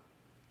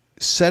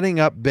setting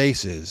up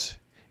bases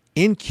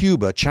in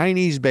Cuba,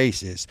 Chinese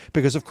bases,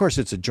 because of course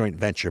it's a joint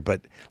venture,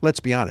 but let's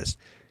be honest,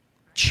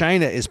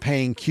 China is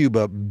paying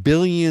Cuba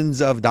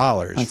billions of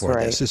dollars for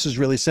this. This is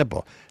really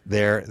simple.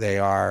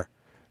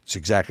 It's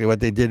exactly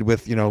what they did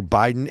with,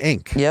 Biden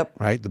Inc. Yep.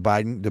 Right? The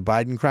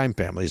Biden crime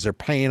families. They're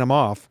paying them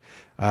off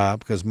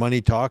because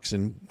money talks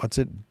and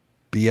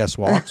BS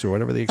walks, or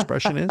whatever the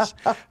expression is.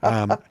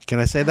 Can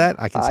I say that?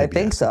 I can say BS. I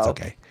think so. It's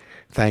okay.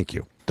 Thank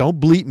you. Don't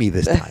bleep me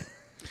this time.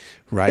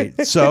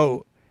 Right?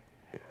 So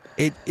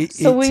it's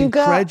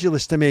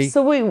incredulous to me.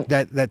 So wait.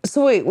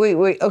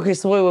 Wait. Okay.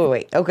 So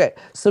wait. Okay.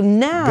 So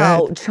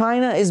now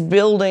China is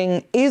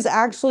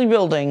actually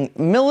building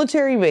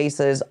military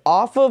bases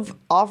off of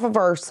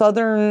our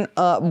southern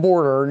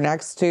border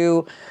next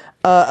to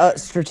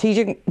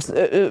strategic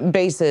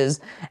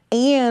bases,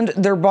 and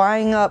they're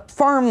buying up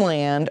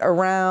farmland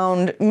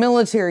around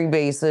military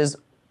bases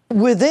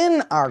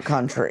within our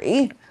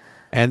country.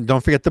 And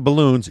don't forget the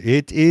balloons.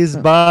 It is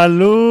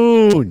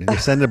balloon. They're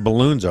sending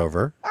balloons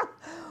over.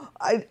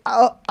 That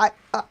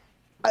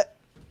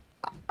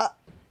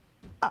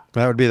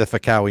would be the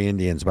Fakawi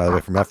Indians, by the way,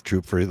 from F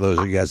Troop, for those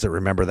of you guys that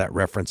remember that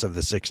reference of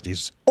the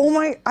 60s. Oh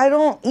my,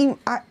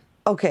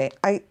 okay.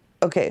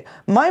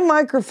 My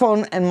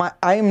microphone and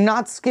I am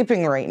not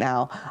skipping right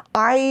now.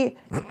 I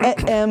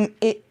am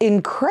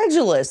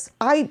incredulous.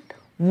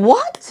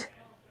 What?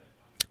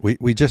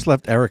 We just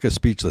left Ericka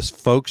speechless.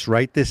 Folks,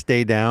 write this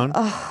day down.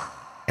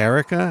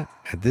 Ericka,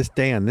 at this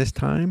day on this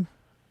time,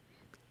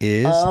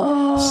 is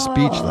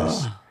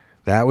speechless.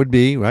 That would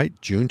be, right,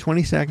 June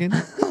 22nd,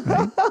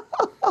 right?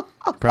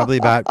 Probably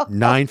about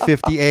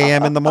 9:50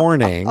 a.m. in the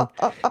morning.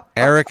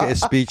 Ericka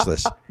is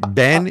speechless.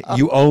 Ben,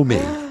 you owe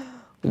me.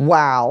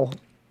 Wow.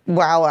 I'm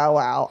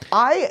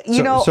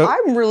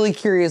really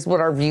curious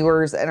what our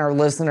viewers and our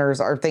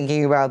listeners are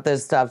thinking about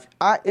this stuff.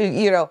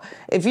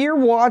 If you're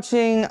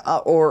watching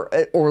or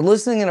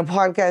listening in a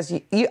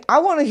podcast, I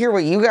want to hear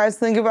what you guys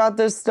think about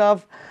this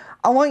stuff.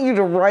 I want you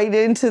to write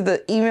into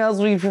the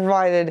emails we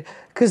provided,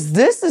 because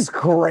this is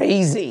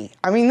crazy.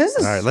 I mean, this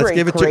is all right.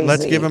 crazy.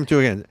 Let's give them to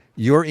again.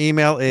 Your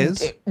email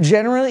is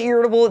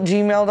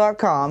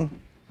generallyirritable@gmail.com.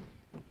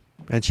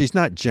 And she's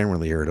not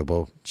generally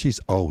irritable. She's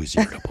always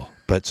irritable.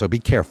 But so be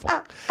careful.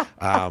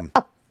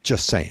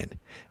 Just saying.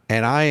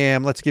 And I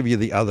am, let's give you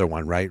the other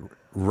one, right?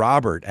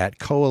 Robert at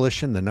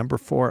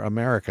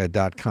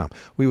coalition4america.com.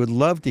 We would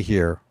love to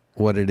hear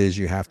what it is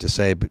you have to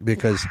say,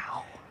 because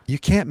you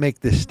can't make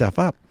this stuff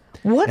up.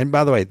 What? And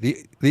by the way,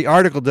 the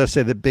article does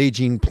say that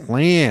Beijing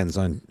plans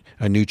on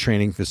a new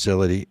training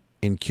facility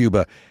in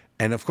Cuba.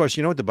 And of course,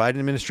 you know what the Biden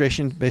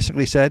administration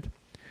basically said?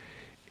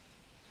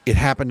 It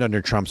happened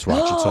under Trump's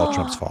watch. It's all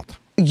Trump's fault.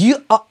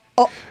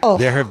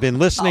 There have been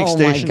listening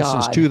stations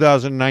since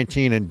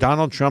 2019, and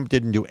Donald Trump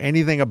didn't do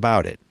anything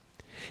about it.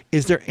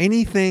 Is there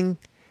anything?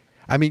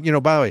 I mean,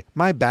 by the way,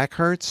 my back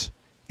hurts.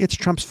 It's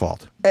Trump's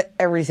fault.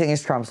 Everything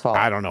is Trump's fault.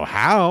 I don't know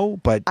how,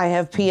 but I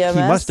have PMS.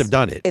 He must have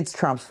done it. It's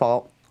Trump's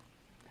fault.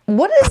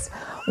 What is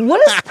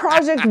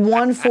Project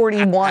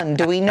 141?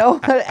 Do we know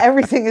that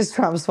everything is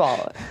Trump's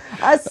fault?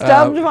 I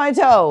stubbed my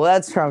toe.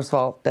 That's Trump's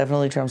fault.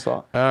 Definitely Trump's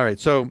fault. All right.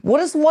 So what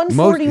does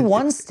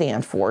 141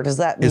 stand for? Does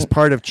that mean? Is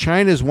part of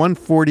China's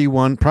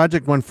 141,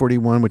 Project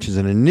 141, which is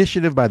an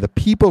initiative by the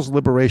People's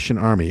Liberation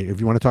Army. If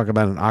you want to talk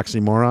about an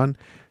oxymoron,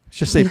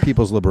 just say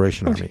People's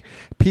Liberation Army.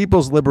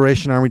 People's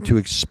Liberation Army to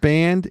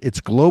expand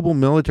its global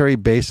military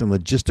base and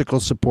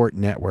logistical support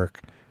network.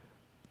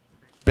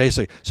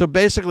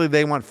 Basically,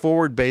 they want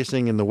forward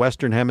basing in the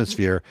Western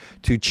Hemisphere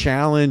to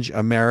challenge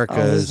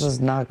America's this is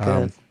not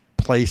good.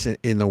 Place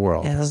in the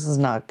world. Yeah, this is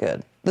not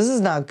good. This is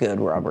not good,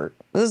 Robert.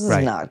 This is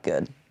not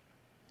good.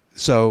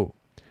 So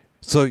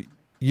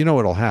you know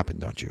what'll happen,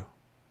 don't you?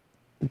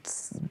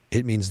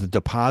 It means the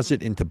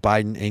deposit into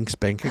Biden Inc.'s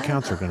bank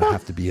accounts are going to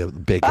have to be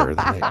bigger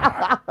than they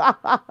are.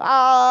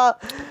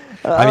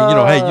 I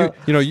mean, hey,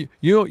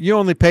 you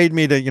only paid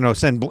me to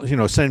send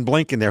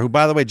Blinken there, who,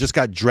 by the way, just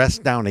got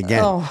dressed down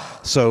again.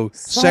 So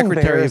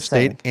Secretary of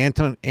State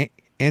Anton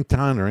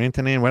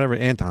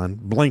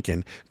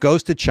Blinken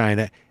goes to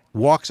China,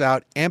 walks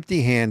out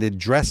empty-handed,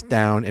 dressed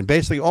down, and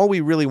basically all we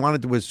really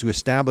wanted was to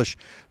establish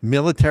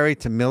military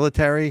to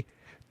military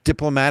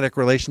diplomatic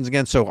relations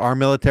again, so our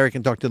military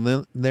can talk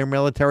to their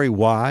military.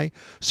 Why?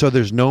 So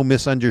there's no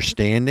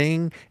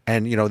misunderstanding,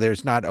 and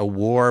there's not a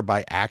war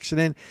by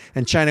accident.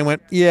 And China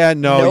went, yeah,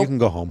 no, you can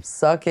go home.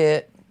 Suck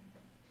it.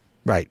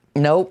 Right.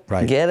 Nope.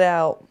 Right. Get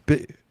out.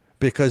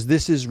 Because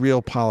this is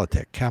real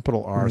politics,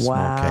 capital R, small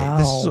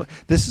Wow. K.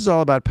 This is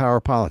all about power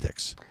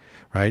politics,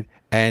 right?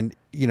 And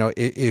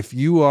if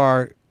you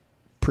are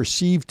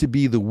perceived to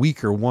be the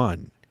weaker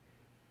one,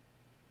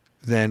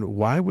 then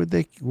why would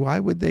they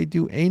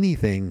do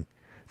anything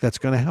that's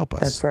going to help us?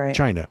 That's right.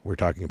 China, we're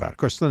talking about. Of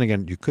course, then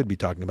again, you could be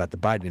talking about the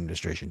Biden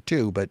administration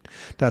too, but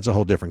that's a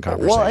whole different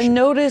conversation. Well, and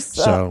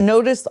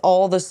notice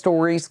all the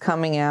stories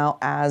coming out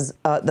as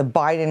the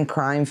Biden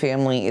crime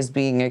family is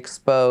being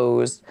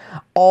exposed.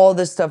 All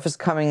this stuff is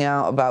coming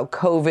out about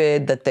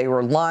COVID, that they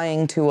were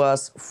lying to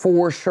us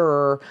for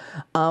sure.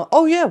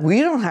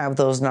 We don't have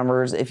those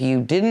numbers. If you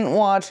didn't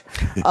watch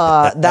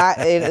that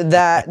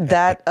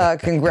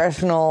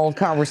congressional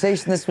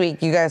conversation this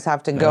week, you guys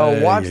have to go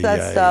watch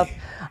that stuff.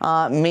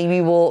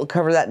 Maybe we'll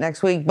cover that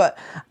next week. But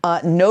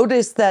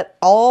notice that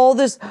all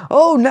this,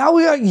 now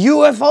we got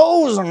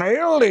UFOs and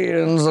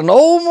aliens, and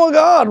oh my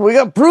God, we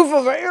got proof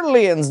of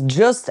aliens,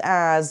 just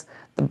as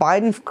the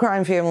Biden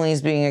crime family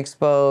is being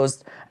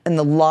exposed, and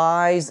the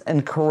lies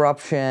and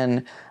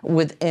corruption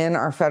within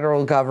our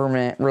federal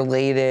government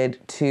related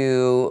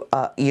to,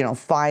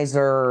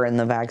 Pfizer and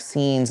the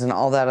vaccines and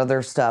all that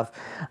other stuff.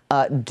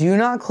 Do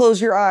not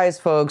close your eyes,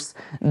 folks.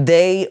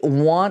 They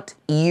want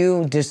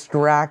you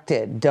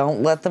distracted.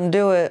 Don't let them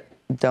do it.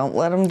 Don't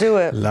let them do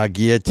it. La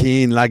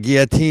guillotine,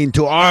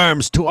 to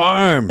arms, to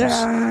arms.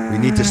 We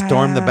need to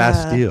storm the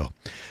Bastille.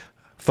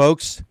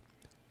 Folks,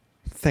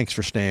 thanks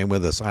for staying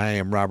with us. I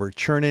am Robert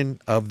Chernin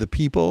of The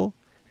People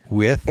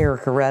with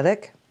Ericka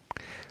Reddick.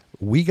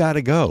 We got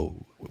to go.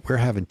 We're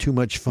having too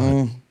much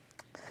fun.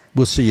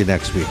 We'll see you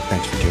next week.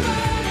 Thanks for tuning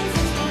in.